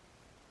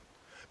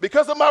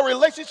 Because of my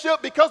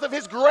relationship, because of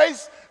his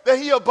grace that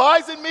he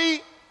abides in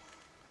me,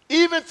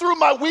 even through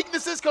my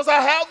weaknesses, because I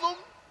have them,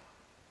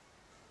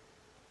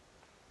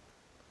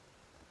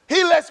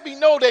 he lets me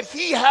know that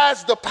he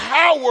has the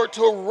power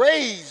to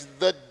raise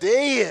the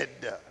dead.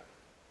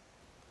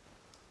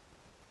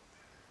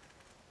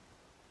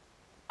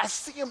 I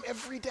see him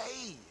every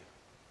day.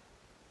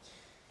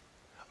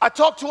 I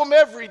talk to him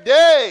every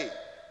day.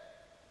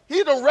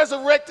 He done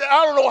resurrected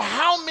I don't know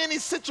how many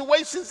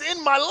situations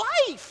in my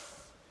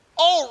life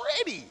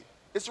already.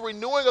 It's a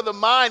renewing of the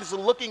mind. It's a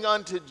looking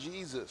unto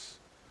Jesus.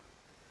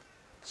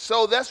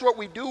 So that's what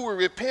we do. We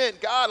repent.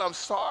 God, I'm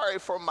sorry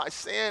for my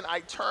sin. I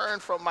turn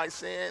from my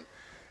sin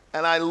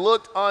and I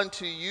looked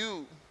unto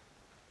you.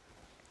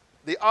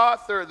 The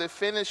author, the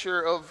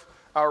finisher of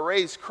our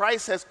race.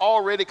 Christ has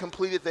already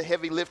completed the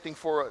heavy lifting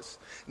for us.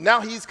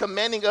 Now he's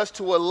commanding us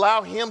to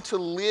allow him to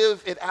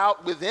live it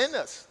out within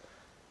us.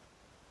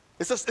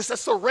 It's a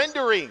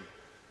surrendering.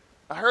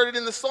 I heard it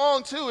in the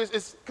song too.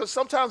 It's because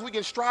sometimes we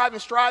can strive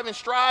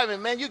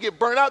and man, you get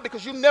burnt out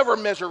because you never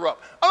measure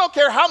up. I don't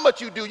care how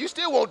much you do, you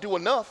still won't do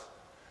enough.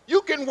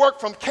 You can work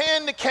from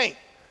can to can't,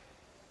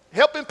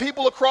 helping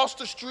people across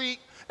the street,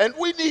 and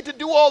we need to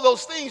do all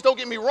those things, don't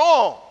get me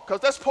wrong, because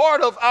that's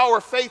part of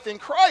our faith in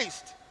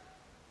Christ.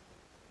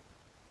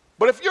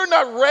 But if you're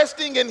not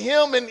resting in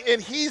him and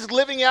he's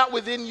living out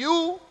within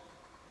you,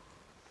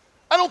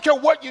 I don't care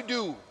what you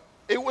do,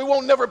 it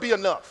won't never be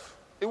enough.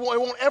 It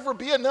won't ever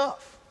be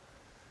enough.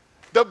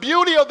 The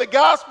beauty of the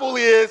gospel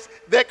is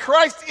that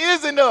Christ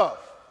is enough,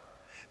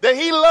 that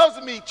he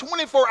loves me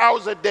 24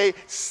 hours a day,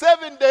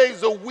 7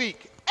 days a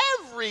week,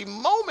 every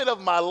moment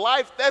of my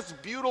life. That's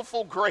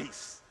beautiful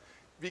grace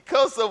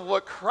because of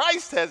what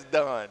Christ has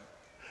done.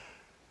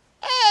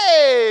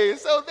 Hey,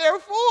 so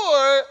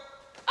therefore,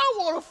 I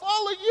want to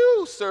follow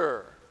you,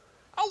 sir.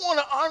 I want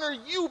to honor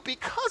you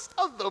because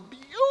of the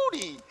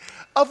beauty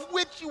of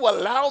which you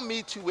allow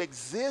me to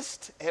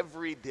exist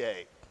every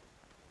day,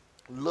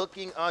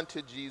 looking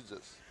unto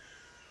Jesus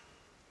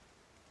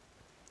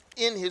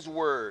in his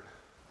word,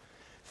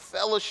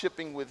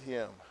 fellowshipping with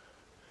him,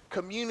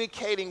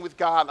 communicating with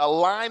God,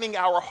 aligning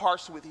our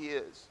hearts with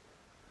his,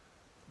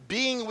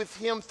 being with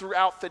him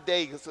throughout the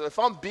day. So if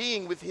I'm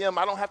being with him,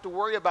 I don't have to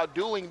worry about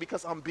doing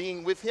because I'm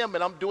being with him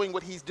and I'm doing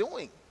what he's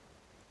doing.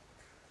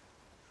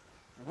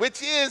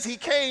 Which is, he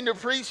came to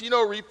preach,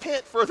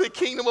 repent for the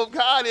kingdom of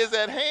God is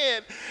at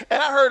hand.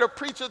 And I heard a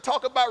preacher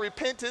talk about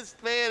repentance.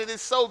 Man, it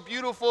is so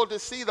beautiful to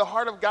see the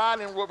heart of God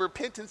and what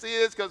repentance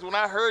is, because when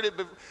I heard it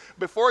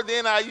before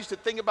then, I used to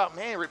think about,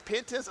 man,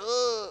 repentance,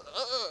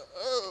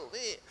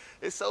 man.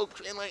 It's so,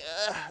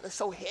 it's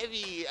so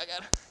heavy. I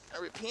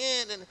gotta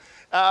repent.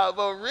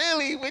 But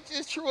really, which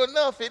is true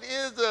enough, it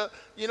is an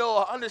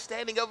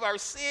understanding of our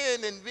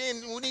sin, and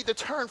then we need to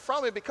turn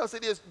from it because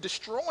it is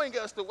destroying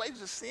us. The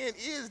wages of sin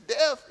is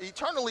death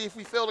eternally if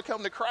we fail to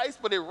come to Christ,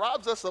 but it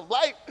robs us of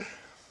life.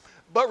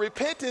 But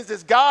repentance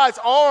is God's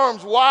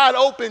arms wide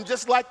open,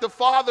 just like the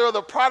father of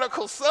the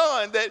prodigal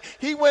son, that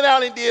he went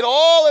out and did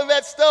all of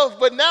that stuff,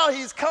 but now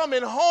he's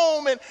coming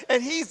home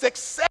and he's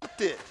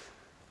accepted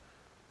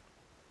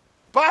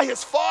by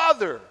his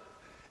father.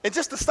 And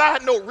just a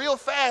side note real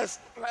fast,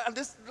 I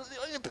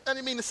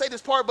didn't mean to say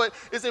this part, but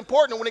it's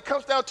important. When it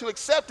comes down to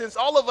acceptance,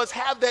 all of us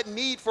have that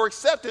need for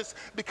acceptance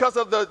because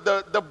of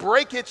the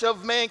breakage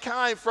of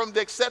mankind from the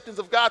acceptance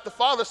of God the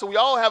Father. So we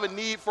all have a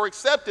need for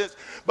acceptance.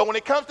 But when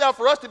it comes down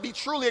for us to be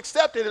truly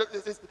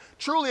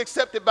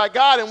accepted by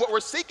God, and what we're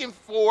seeking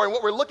for and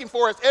what we're looking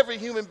for as every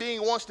human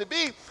being wants to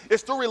be,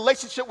 is through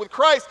relationship with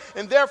Christ.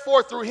 And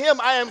therefore, through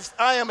him, I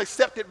am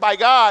accepted by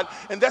God.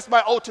 And that's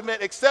my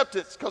ultimate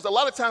acceptance. Because a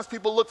lot of times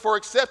people look for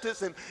acceptance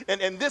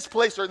in this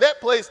place or that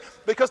place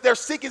because they're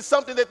seeking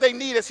something that they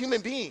need as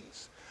human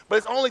beings. But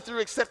it's only through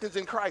acceptance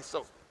in Christ.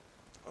 So,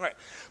 all right.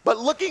 But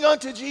looking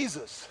unto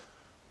Jesus,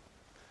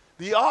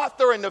 the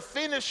author and the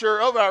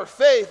finisher of our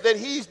faith, that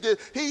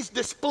he's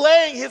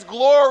displaying his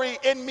glory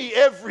in me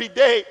every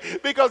day.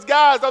 Because,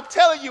 guys, I'm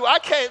telling you, I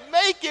can't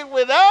make it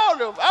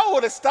without him. I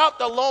would have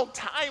stopped a long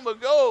time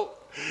ago.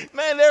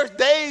 Man, there's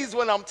days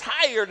when I'm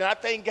tired, and I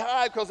thank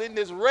God, because in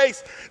this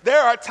race,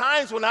 there are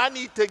times when I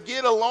need to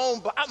get alone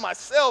by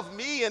myself,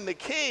 me and the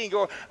King,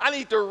 or I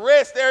need to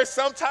rest. There's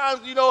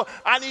sometimes,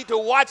 I need to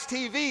watch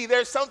TV.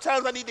 There's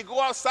sometimes I need to go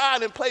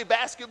outside and play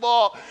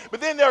basketball. But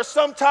then there are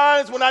some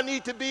times when I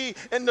need to be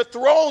in the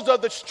throes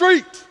of the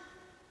street.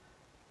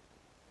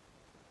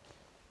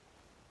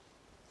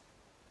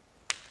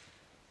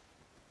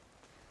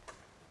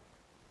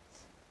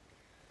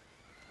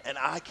 And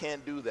I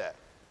can't do that.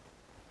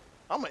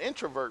 I'm an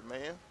introvert,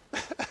 man.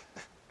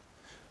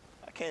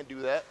 I can't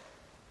do that.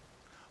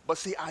 But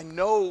see, I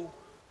know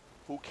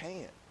who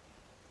can.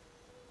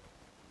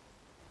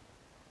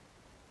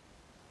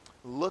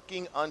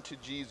 Looking unto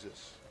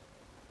Jesus,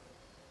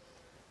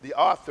 the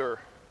author,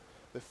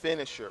 the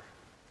finisher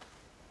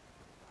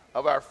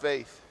of our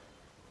faith.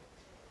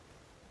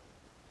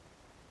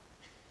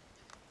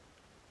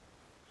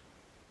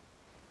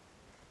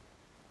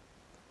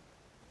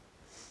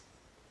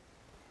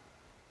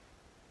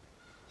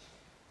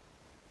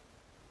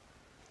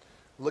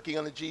 Looking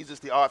unto Jesus,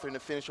 the author and the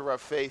finisher of our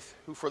faith,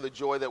 who for the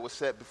joy that was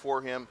set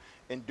before him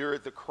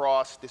endured the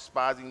cross,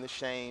 despising the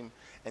shame,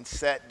 and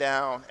sat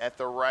down at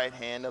the right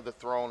hand of the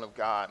throne of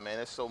God. Man,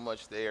 there's so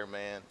much there,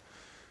 man.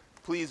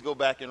 Please go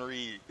back and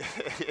read.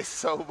 It's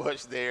so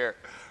much there.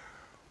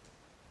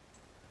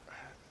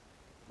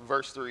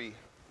 Verse 3.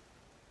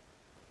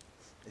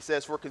 It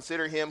says, "For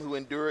consider him who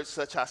endured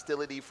such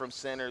hostility from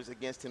sinners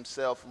against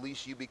himself,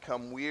 lest you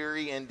become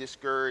weary and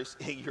discouraged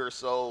in your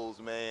souls."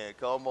 Man,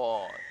 come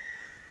on.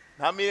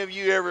 How many of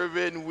you ever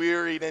been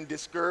wearied and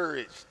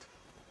discouraged?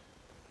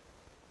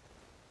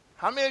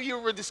 How many of you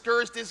were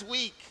discouraged this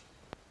week?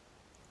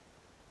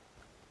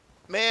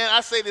 Man,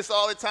 I say this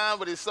all the time,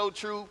 but it's so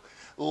true.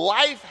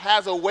 Life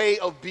has a way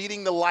of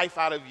beating the life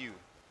out of you.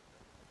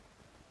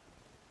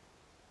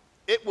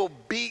 It will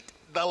beat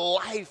the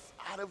life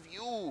out of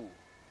you.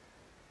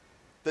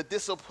 The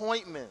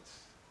disappointments,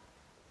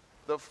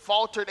 the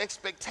faltered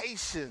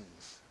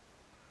expectations,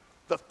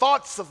 the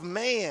thoughts of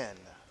man,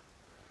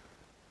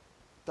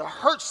 the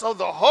hurts of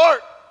the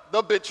heart,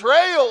 the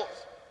betrayals.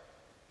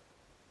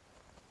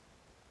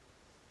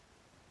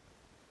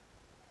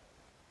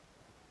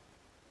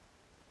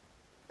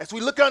 As we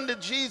look unto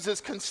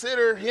Jesus,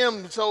 consider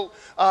him. So,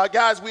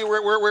 guys,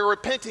 we're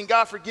repenting.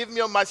 God, forgive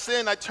me of my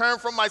sin. I turn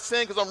from my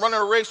sin because I'm running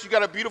a race. You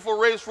got a beautiful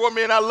race for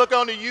me, and I look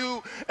unto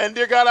you. And,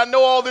 dear God, I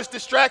know all this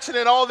distraction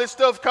and all this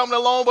stuff coming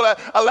along,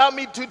 but allow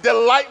me to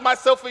delight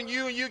myself in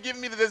you, and you give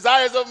me the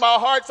desires of my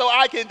heart so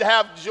I can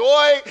have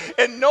joy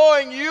in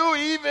knowing you,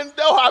 even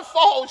though I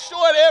fall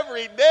short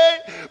every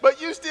day.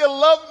 But you still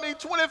love me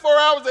 24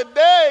 hours a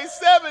day,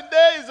 7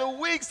 days a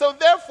week. So,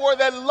 therefore,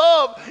 that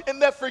love and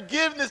that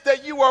forgiveness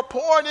that you are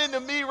pouring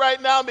into me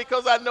right now,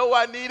 because I know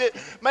I need it,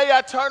 may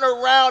I turn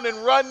around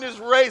and run this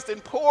race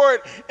and pour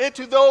it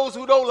into those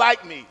who don't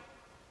like me.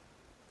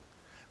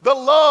 The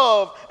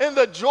love and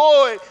the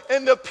joy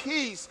and the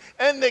peace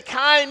and the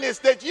kindness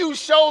that you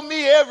show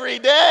me every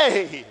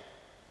day.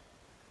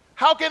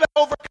 How can I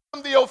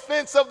overcome the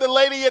offense of the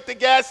lady at the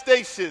gas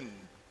station?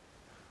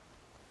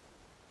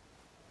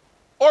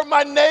 Or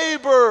my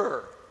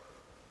neighbor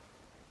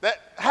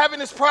that having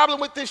this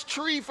problem with this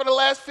tree for the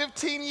last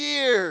 15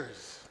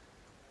 years?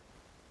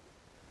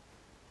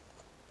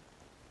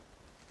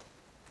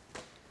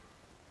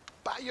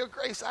 your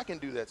grace, I can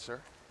do that,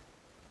 sir.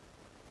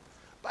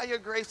 By your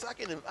grace, I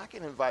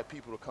can invite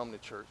people to come to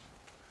church.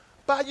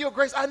 By your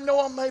grace, I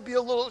know I may be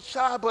a little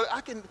shy, but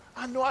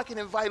I know I can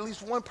invite at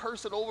least one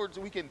person over so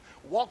we can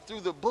walk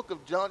through the book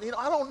of John.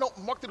 I don't know,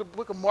 walk through the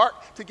book of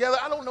Mark together.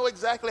 I don't know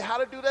exactly how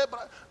to do that,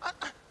 but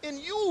in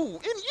you,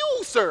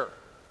 sir.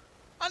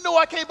 I know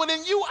I can't, but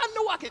in you, I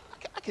know I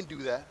can do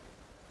that.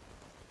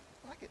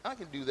 I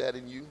can do that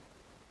in you.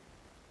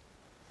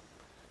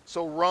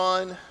 So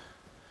run,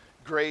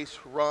 grace,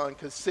 run.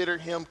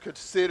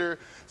 Consider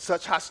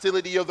such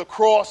hostility of the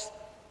cross,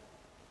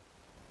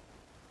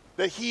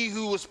 that he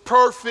who was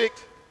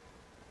perfect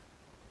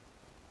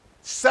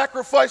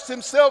sacrificed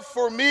himself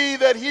for me,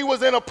 that he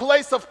was in a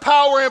place of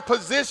power and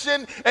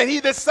position, and he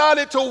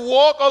decided to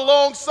walk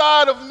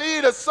alongside of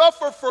me to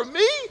suffer for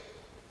me,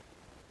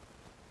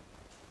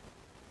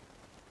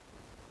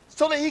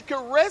 so that he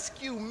could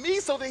rescue me,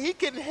 so that he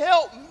can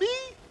help me.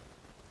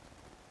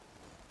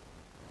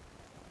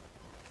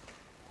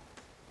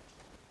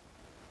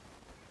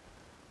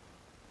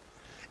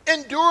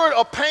 Endured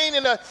a pain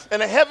and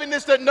a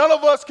heaviness that none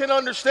of us can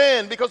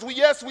understand, because we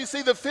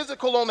see the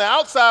physical on the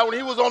outside. When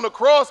he was on the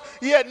cross,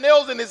 he had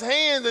nails in his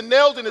hands and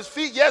nails in his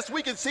feet. Yes,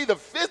 we can see the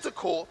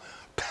physical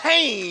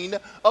pain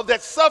of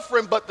that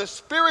suffering, but the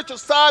spiritual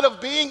side of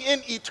being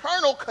in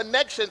eternal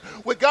connection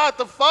with God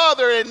the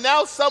Father, and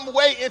now some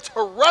way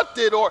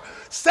interrupted or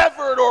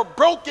severed or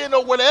broken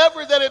or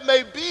whatever that it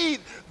may be,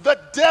 the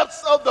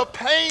depths of the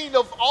pain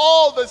of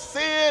all the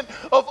sin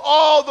of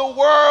all the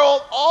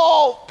world,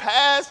 all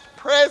past,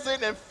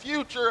 present, and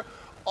future,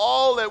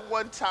 all at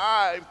one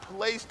time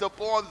placed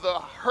upon the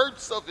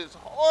hurts of his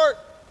heart.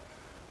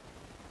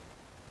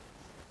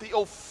 The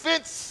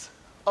offense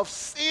of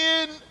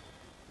sin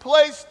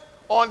placed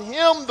on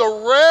him,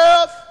 the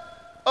wrath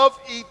of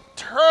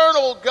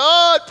eternal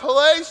God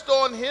placed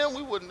on him,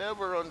 we would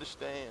never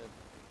understand.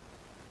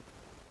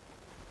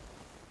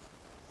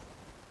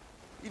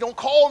 He don't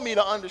call me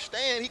to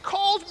understand. He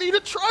calls me to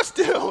trust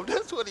him.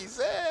 That's what he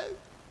said.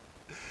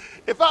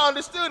 If I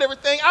understood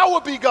everything, I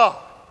would be God,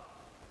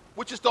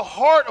 which is the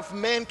heart of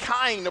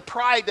mankind, the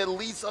pride that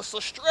leads us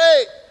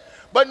astray.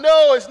 But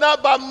no, it's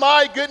not by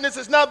my goodness.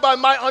 It's not by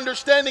my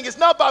understanding. It's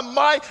not by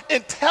my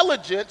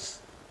intelligence.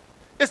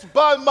 It's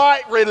by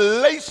my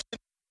relation,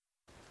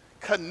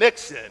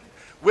 connection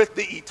with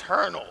the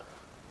eternal.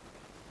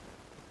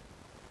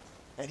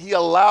 And he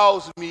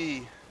allows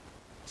me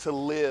to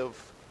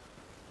live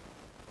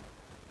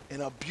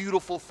in a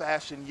beautiful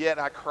fashion. Yet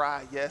I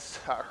cry, yes,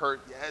 I hurt,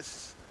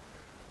 yes.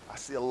 I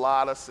see a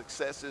lot of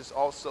successes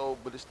also,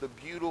 but it's the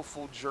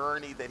beautiful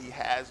journey that he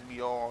has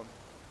me on,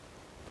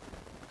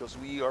 because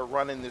we are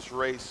running this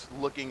race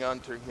looking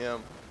unto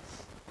him.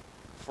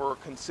 For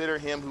consider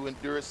him who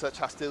endures such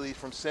hostility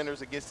from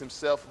sinners against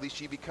himself, lest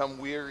ye become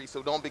weary.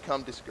 So don't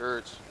become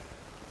discouraged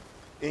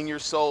in your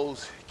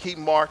souls. Keep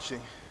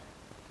marching.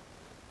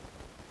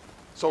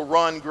 So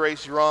run,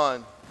 grace,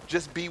 run.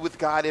 Just be with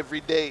God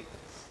every day.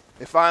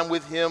 If I'm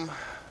with him,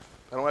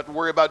 I don't have to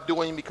worry about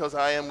doing because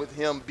I am with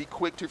him. Be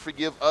quick to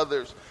forgive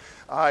others.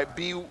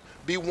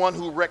 Be one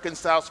who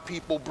reconciles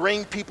people.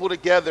 Bring people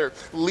together.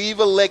 Leave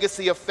a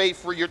legacy of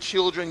faith for your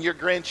children, your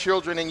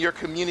grandchildren, and your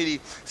community.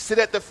 Sit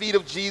at the feet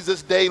of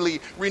Jesus daily.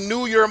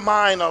 Renew your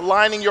mind,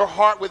 aligning your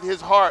heart with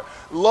his heart.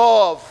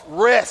 Love,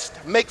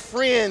 rest, make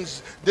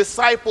friends,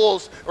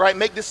 disciples, right?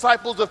 Make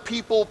disciples of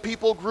people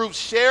groups.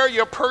 Share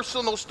your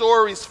personal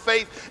stories,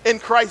 faith in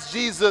Christ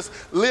Jesus.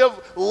 Live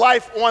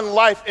life on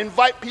life.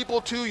 Invite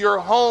people to your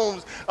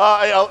homes.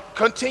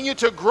 Continue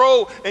to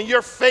grow in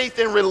your faith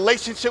and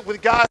relationship with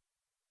God.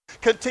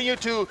 Continue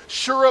to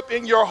sure up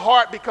in your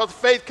heart, because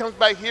faith comes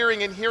by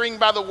hearing and hearing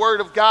by the word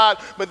of God.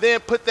 But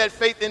then put that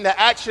faith into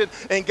action,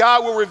 and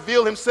God will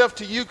reveal himself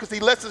to you, because he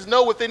lets us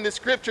know within the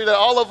scripture that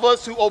all of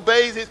us who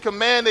obeys his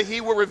command, that he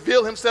will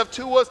reveal himself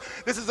to us.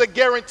 This is a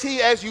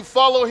guarantee as you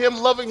follow him,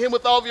 loving him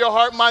with all of your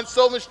heart, mind,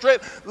 soul, and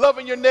strength,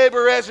 loving your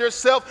neighbor as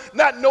yourself,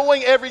 not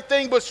knowing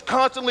everything but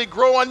constantly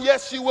growing.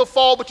 Yes, you will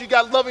fall, but you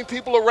got loving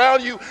people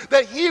around you,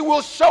 that he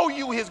will show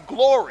you his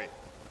glory.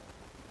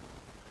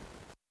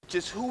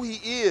 Just who he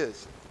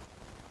is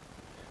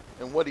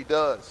and what he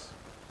does.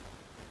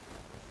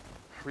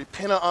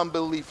 Repent of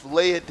unbelief,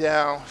 lay it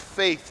down,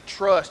 faith,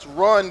 trust,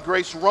 run,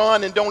 grace,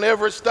 run, and don't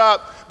ever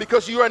stop,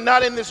 because you are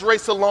not in this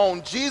race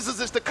alone.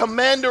 Jesus is the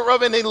commander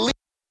of an elite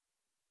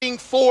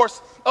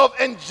force of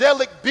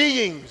angelic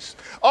beings.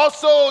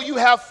 Also, you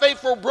have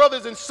faithful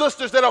brothers and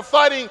sisters that are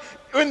fighting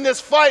in this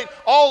fight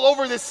all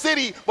over this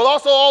city, but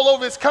also all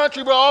over this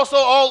country, but also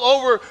all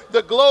over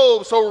the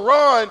globe. So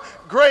run,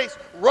 grace,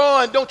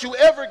 run. Don't you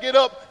ever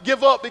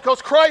give up,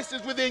 because Christ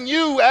is within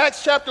you.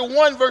 Acts chapter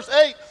 1, verse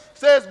 8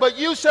 says, but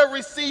you shall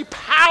receive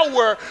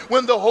power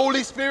when the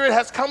Holy Spirit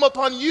has come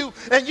upon you,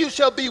 and you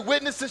shall be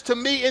witnesses to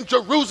me in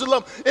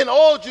Jerusalem, in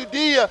all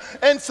Judea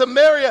and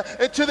Samaria,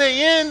 and to the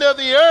end of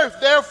the earth.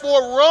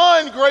 Therefore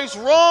run, grace,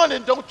 run,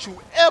 and don't you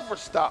ever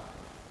stop.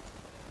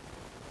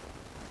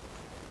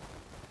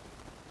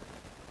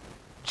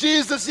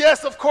 Jesus,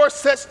 yes, of course,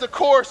 sets the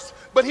course,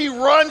 but he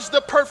runs the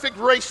perfect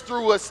race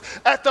through us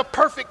at the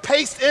perfect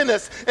pace in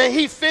us, and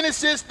he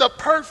finishes the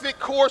perfect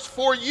course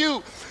for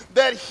you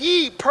that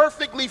he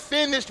perfectly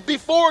finished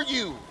before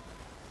you.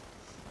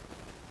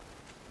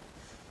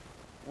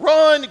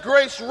 Run,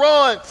 Grace,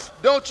 run.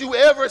 Don't you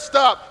ever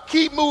stop.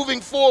 Keep moving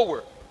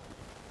forward.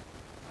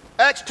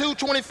 Acts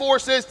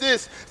 2:24 says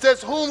this,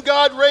 says, whom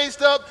God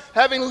raised up,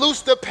 having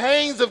loosed the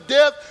pains of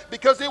death,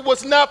 because it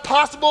was not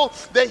possible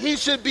that he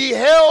should be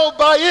held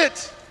by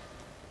it.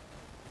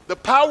 The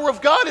power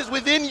of God is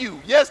within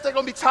you. Yes, there are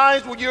going to be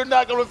times where you're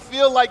not going to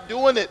feel like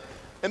doing it.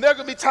 And there are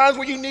going to be times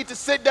where you need to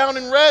sit down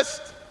and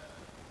rest.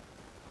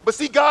 But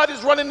see, God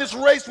is running this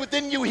race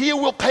within you. He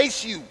will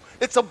pace you.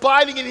 It's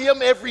abiding in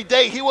him every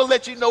day. He will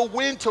let you know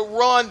when to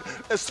run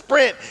a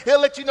sprint. He'll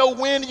let you know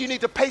when you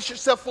need to pace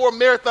yourself for a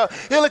marathon.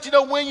 He'll let you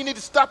know when you need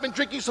to stop and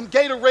drink you some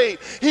Gatorade.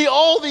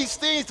 All these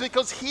things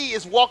because he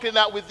is walking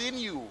out within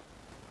you.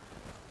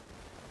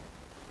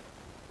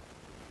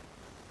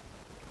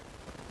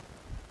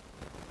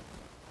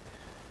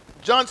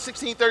 John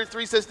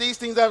 16:33 says, these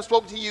things I have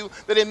spoken to you,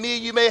 that in me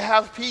you may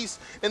have peace.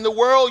 In the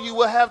world you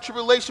will have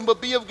tribulation,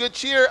 but be of good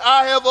cheer.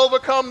 I have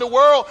overcome the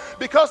world.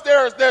 Because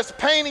there's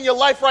pain in your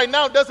life right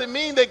now doesn't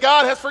mean that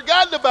God has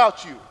forgotten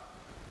about you.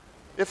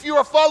 If you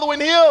are following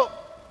him.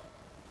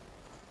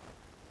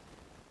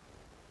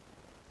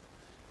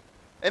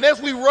 And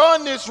as we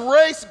run this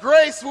race,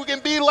 grace, we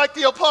can be like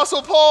the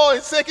Apostle Paul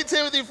in 2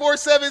 Timothy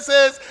 4:7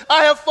 says,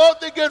 I have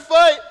fought the good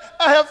fight.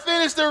 I have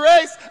finished the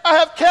race. I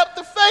have kept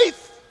the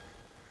faith.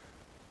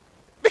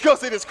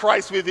 Because it is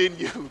Christ within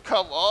you.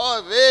 Come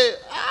on, man.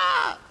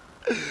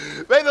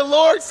 May the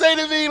Lord say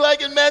to me,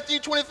 like in Matthew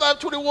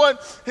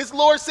 25:21, his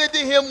Lord said to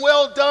him,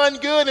 well done,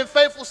 good and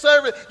faithful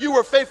servant. You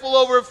were faithful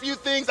over a few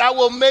things. I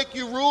will make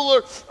you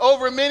ruler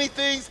over many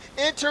things.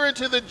 Enter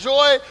into the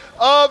joy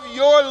of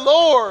your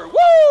Lord.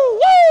 Woo,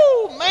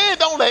 woo. Man,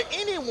 don't let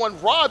anyone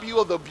rob you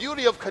of the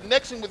beauty of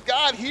connection with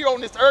God here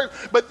on this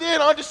earth, but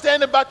then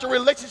understand about your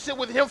relationship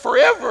with him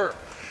forever.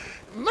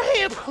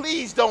 Man,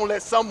 please don't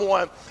let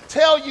someone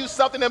tell you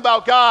something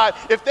about God.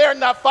 If they're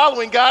not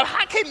following God,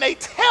 how can they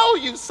tell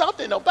you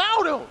something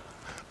about him?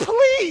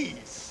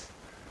 Please.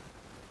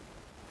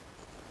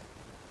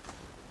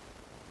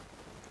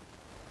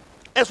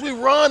 As we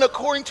run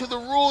according to the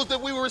rules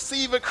that we will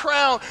receive a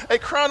crown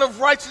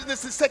of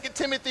righteousness in 2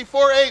 Timothy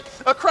 4:8,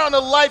 a crown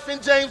of life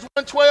in James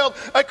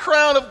 1:12, a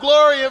crown of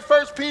glory in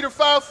 1 Peter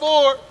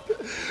 5:4.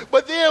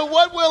 But then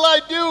what will I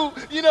do,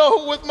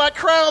 with my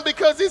crown?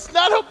 Because it's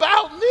not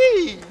about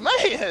me.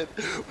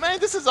 Man,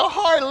 this is a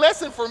hard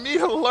lesson for me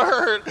to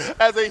learn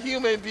as a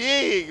human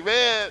being,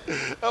 man.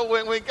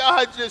 When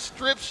God just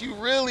strips you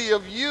really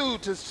of you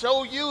to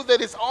show you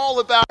that it's all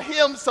about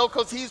him,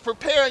 because he's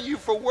preparing you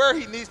for where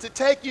he needs to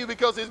take you,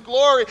 because his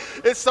glory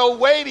is so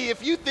weighty.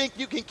 If you think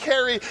you can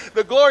carry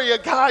the glory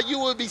of God, you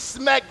will be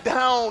smacked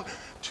down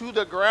to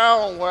the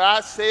ground where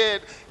I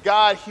said,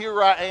 God,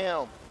 here I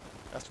am.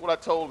 That's what I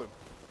told him.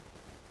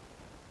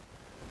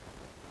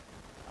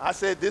 I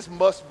said, this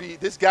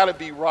got to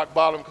be rock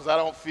bottom, because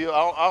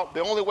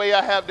the only way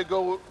I have to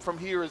go from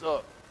here is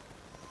up.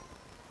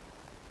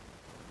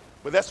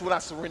 But that's when I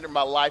surrendered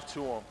my life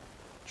to him,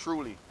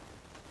 truly.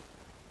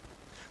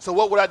 So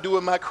what would I do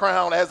with my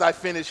crown as I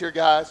finish here,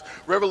 guys?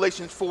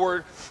 Revelation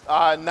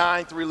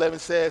 4:9-11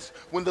 says,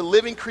 when the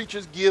living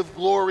creatures give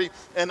glory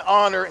and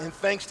honor and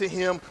thanks to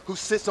him who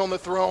sits on the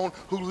throne,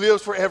 who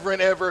lives forever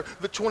and ever,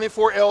 the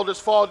 24 elders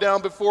fall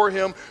down before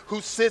him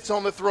who sits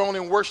on the throne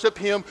and worship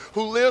him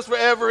who lives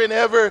forever and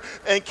ever,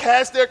 and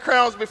cast their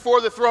crowns before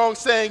the throne,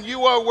 saying,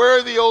 you are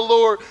worthy, O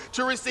Lord,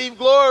 to receive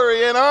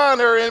glory and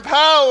honor and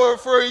power,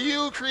 for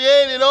you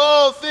created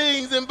all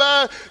things, and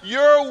by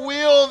your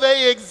will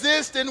they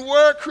exist and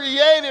were created.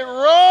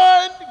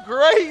 Run,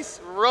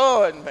 Grace,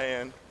 run,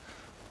 man.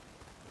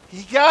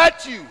 He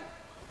got you.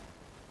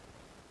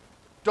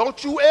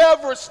 Don't you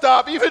ever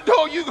stop, even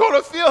though you're going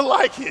to feel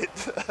like it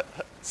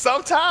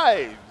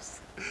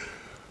sometimes.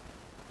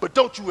 But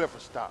don't you ever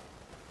stop.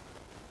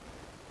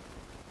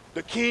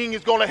 The king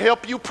is going to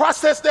help you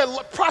process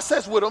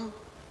with him.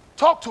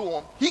 Talk to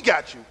him. He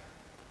got you.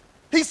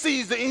 He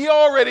sees that he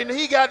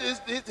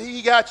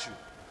got you.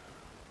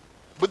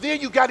 But then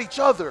you got each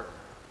other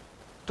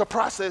to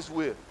process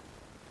with.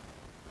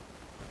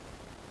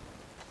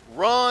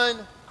 Run,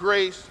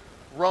 Grace,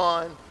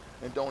 run,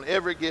 and don't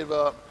ever give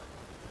up,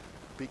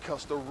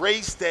 because the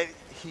race that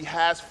he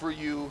has for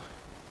you,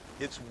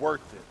 it's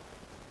worth it.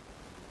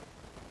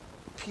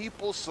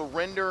 People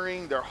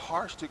surrendering their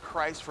hearts to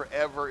Christ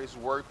forever is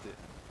worth it.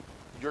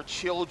 Your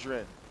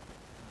children,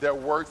 they're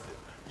worth it.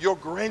 Your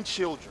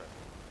grandchildren,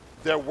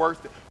 they're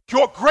worth it.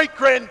 Your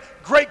great-grand,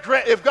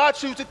 if God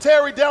chooses to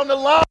tarry down the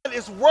line,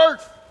 it's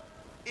worth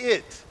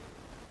it.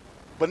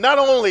 But not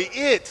only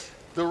it,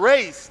 the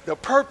race, the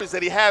purpose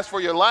that he has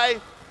for your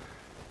life,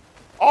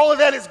 all of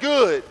that is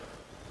good.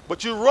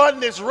 But you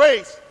run this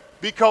race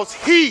because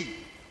he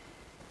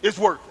is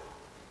worth it.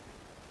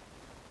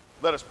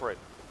 Let us pray.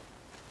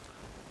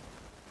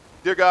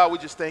 Dear God, we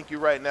just thank you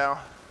right now.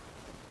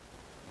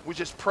 We're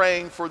just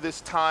praying for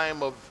this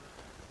time of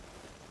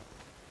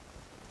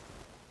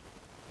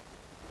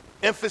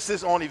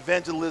emphasis on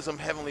evangelism,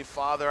 Heavenly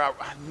Father. I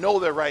know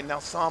that right now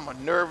some are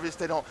nervous.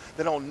 They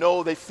don't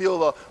know. They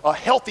feel a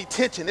healthy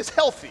tension. It's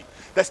healthy.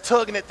 That's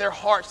tugging at their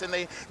hearts, and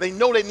they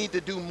know they need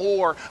to do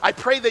more. I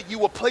pray that you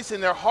will place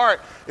in their heart,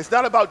 it's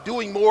not about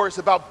doing more, it's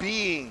about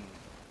being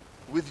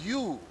with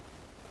you.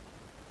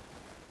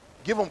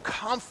 Give them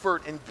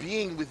comfort in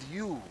being with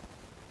you.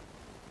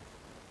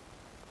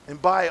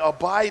 And by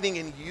abiding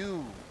in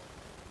you,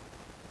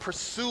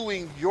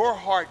 pursuing your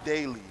heart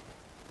daily,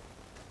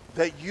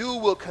 that you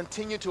will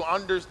continue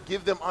to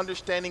give them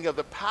understanding of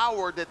the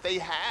power that they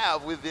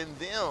have within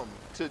them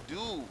to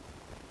do.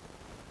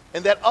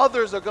 And that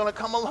others are going to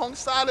come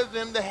alongside of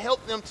them to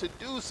help them to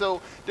do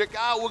so. Dear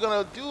God, we're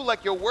going to do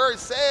like your word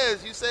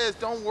says. You says,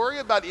 don't worry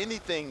about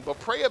anything, but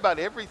pray about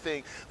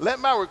everything. Let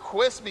my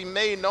requests be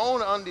made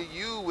known unto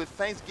you with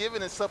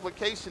thanksgiving and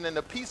supplication, and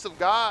the peace of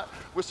God,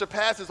 which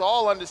surpasses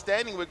all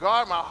understanding, will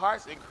guard my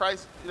hearts in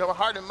Christ, my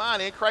heart and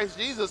mind in Christ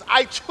Jesus.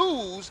 I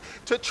choose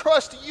to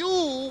trust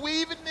you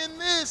even in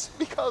this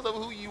because of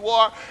who you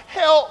are.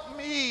 Help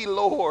me,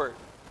 Lord.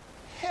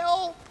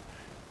 Help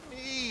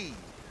me.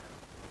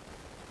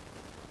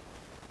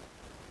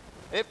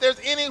 If there's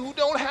any who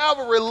don't have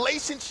a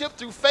relationship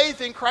through faith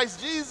in Christ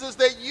Jesus,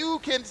 that you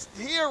can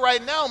hear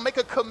right now, make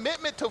a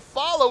commitment to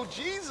follow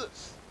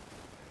Jesus,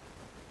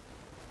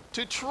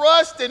 to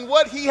trust in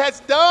what he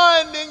has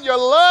done in your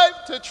life,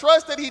 to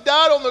trust that he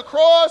died on the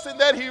cross and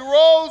that he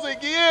rose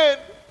again,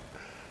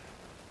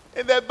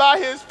 and that by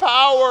his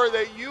power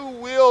that you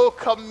will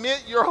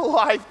commit your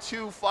life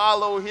to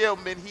follow him,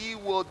 and he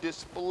will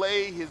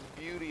display his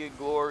beauty and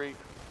glory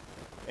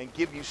and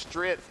give you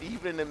strength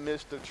even in the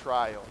midst of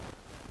trial.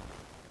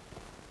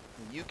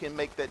 You can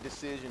make that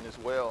decision as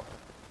well.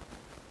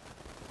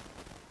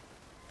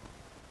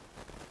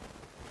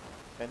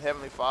 And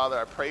Heavenly Father,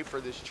 I pray for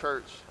this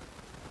church.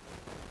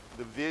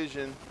 The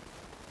vision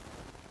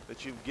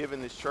that you've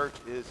given this church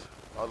is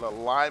an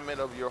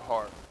alignment of your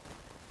heart.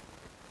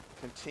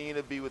 Continue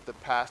to be with the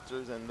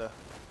pastors and the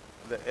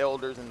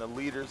elders and the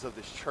leaders of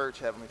this church,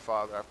 Heavenly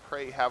Father. I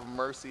pray, have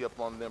mercy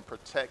upon them,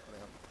 protect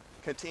them.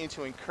 Continue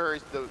to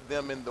encourage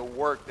them in the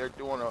work. They're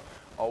doing a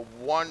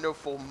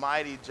wonderful,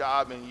 mighty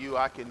job in you.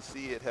 I can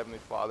see it, Heavenly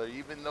Father,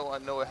 even though I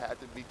know it had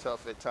to be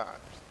tough at times,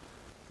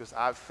 because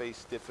I've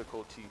faced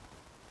difficulty.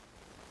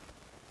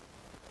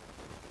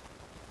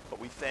 But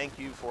we thank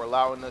you for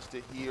allowing us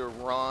to hear,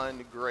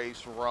 run,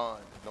 grace, run.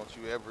 Don't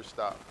you ever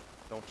stop.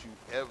 Don't you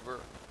ever,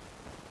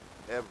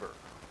 ever.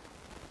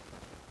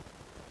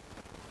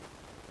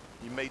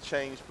 You may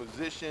change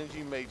positions,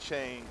 you may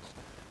change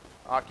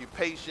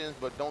occupations,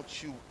 but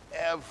don't you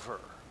ever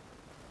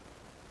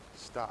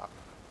stop.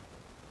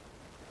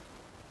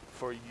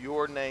 For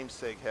your name's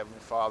sake, Heavenly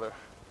Father,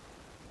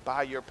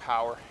 by your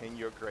power and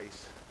your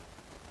grace,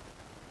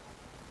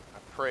 I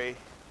pray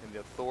in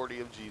the authority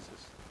of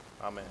Jesus.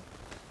 Amen.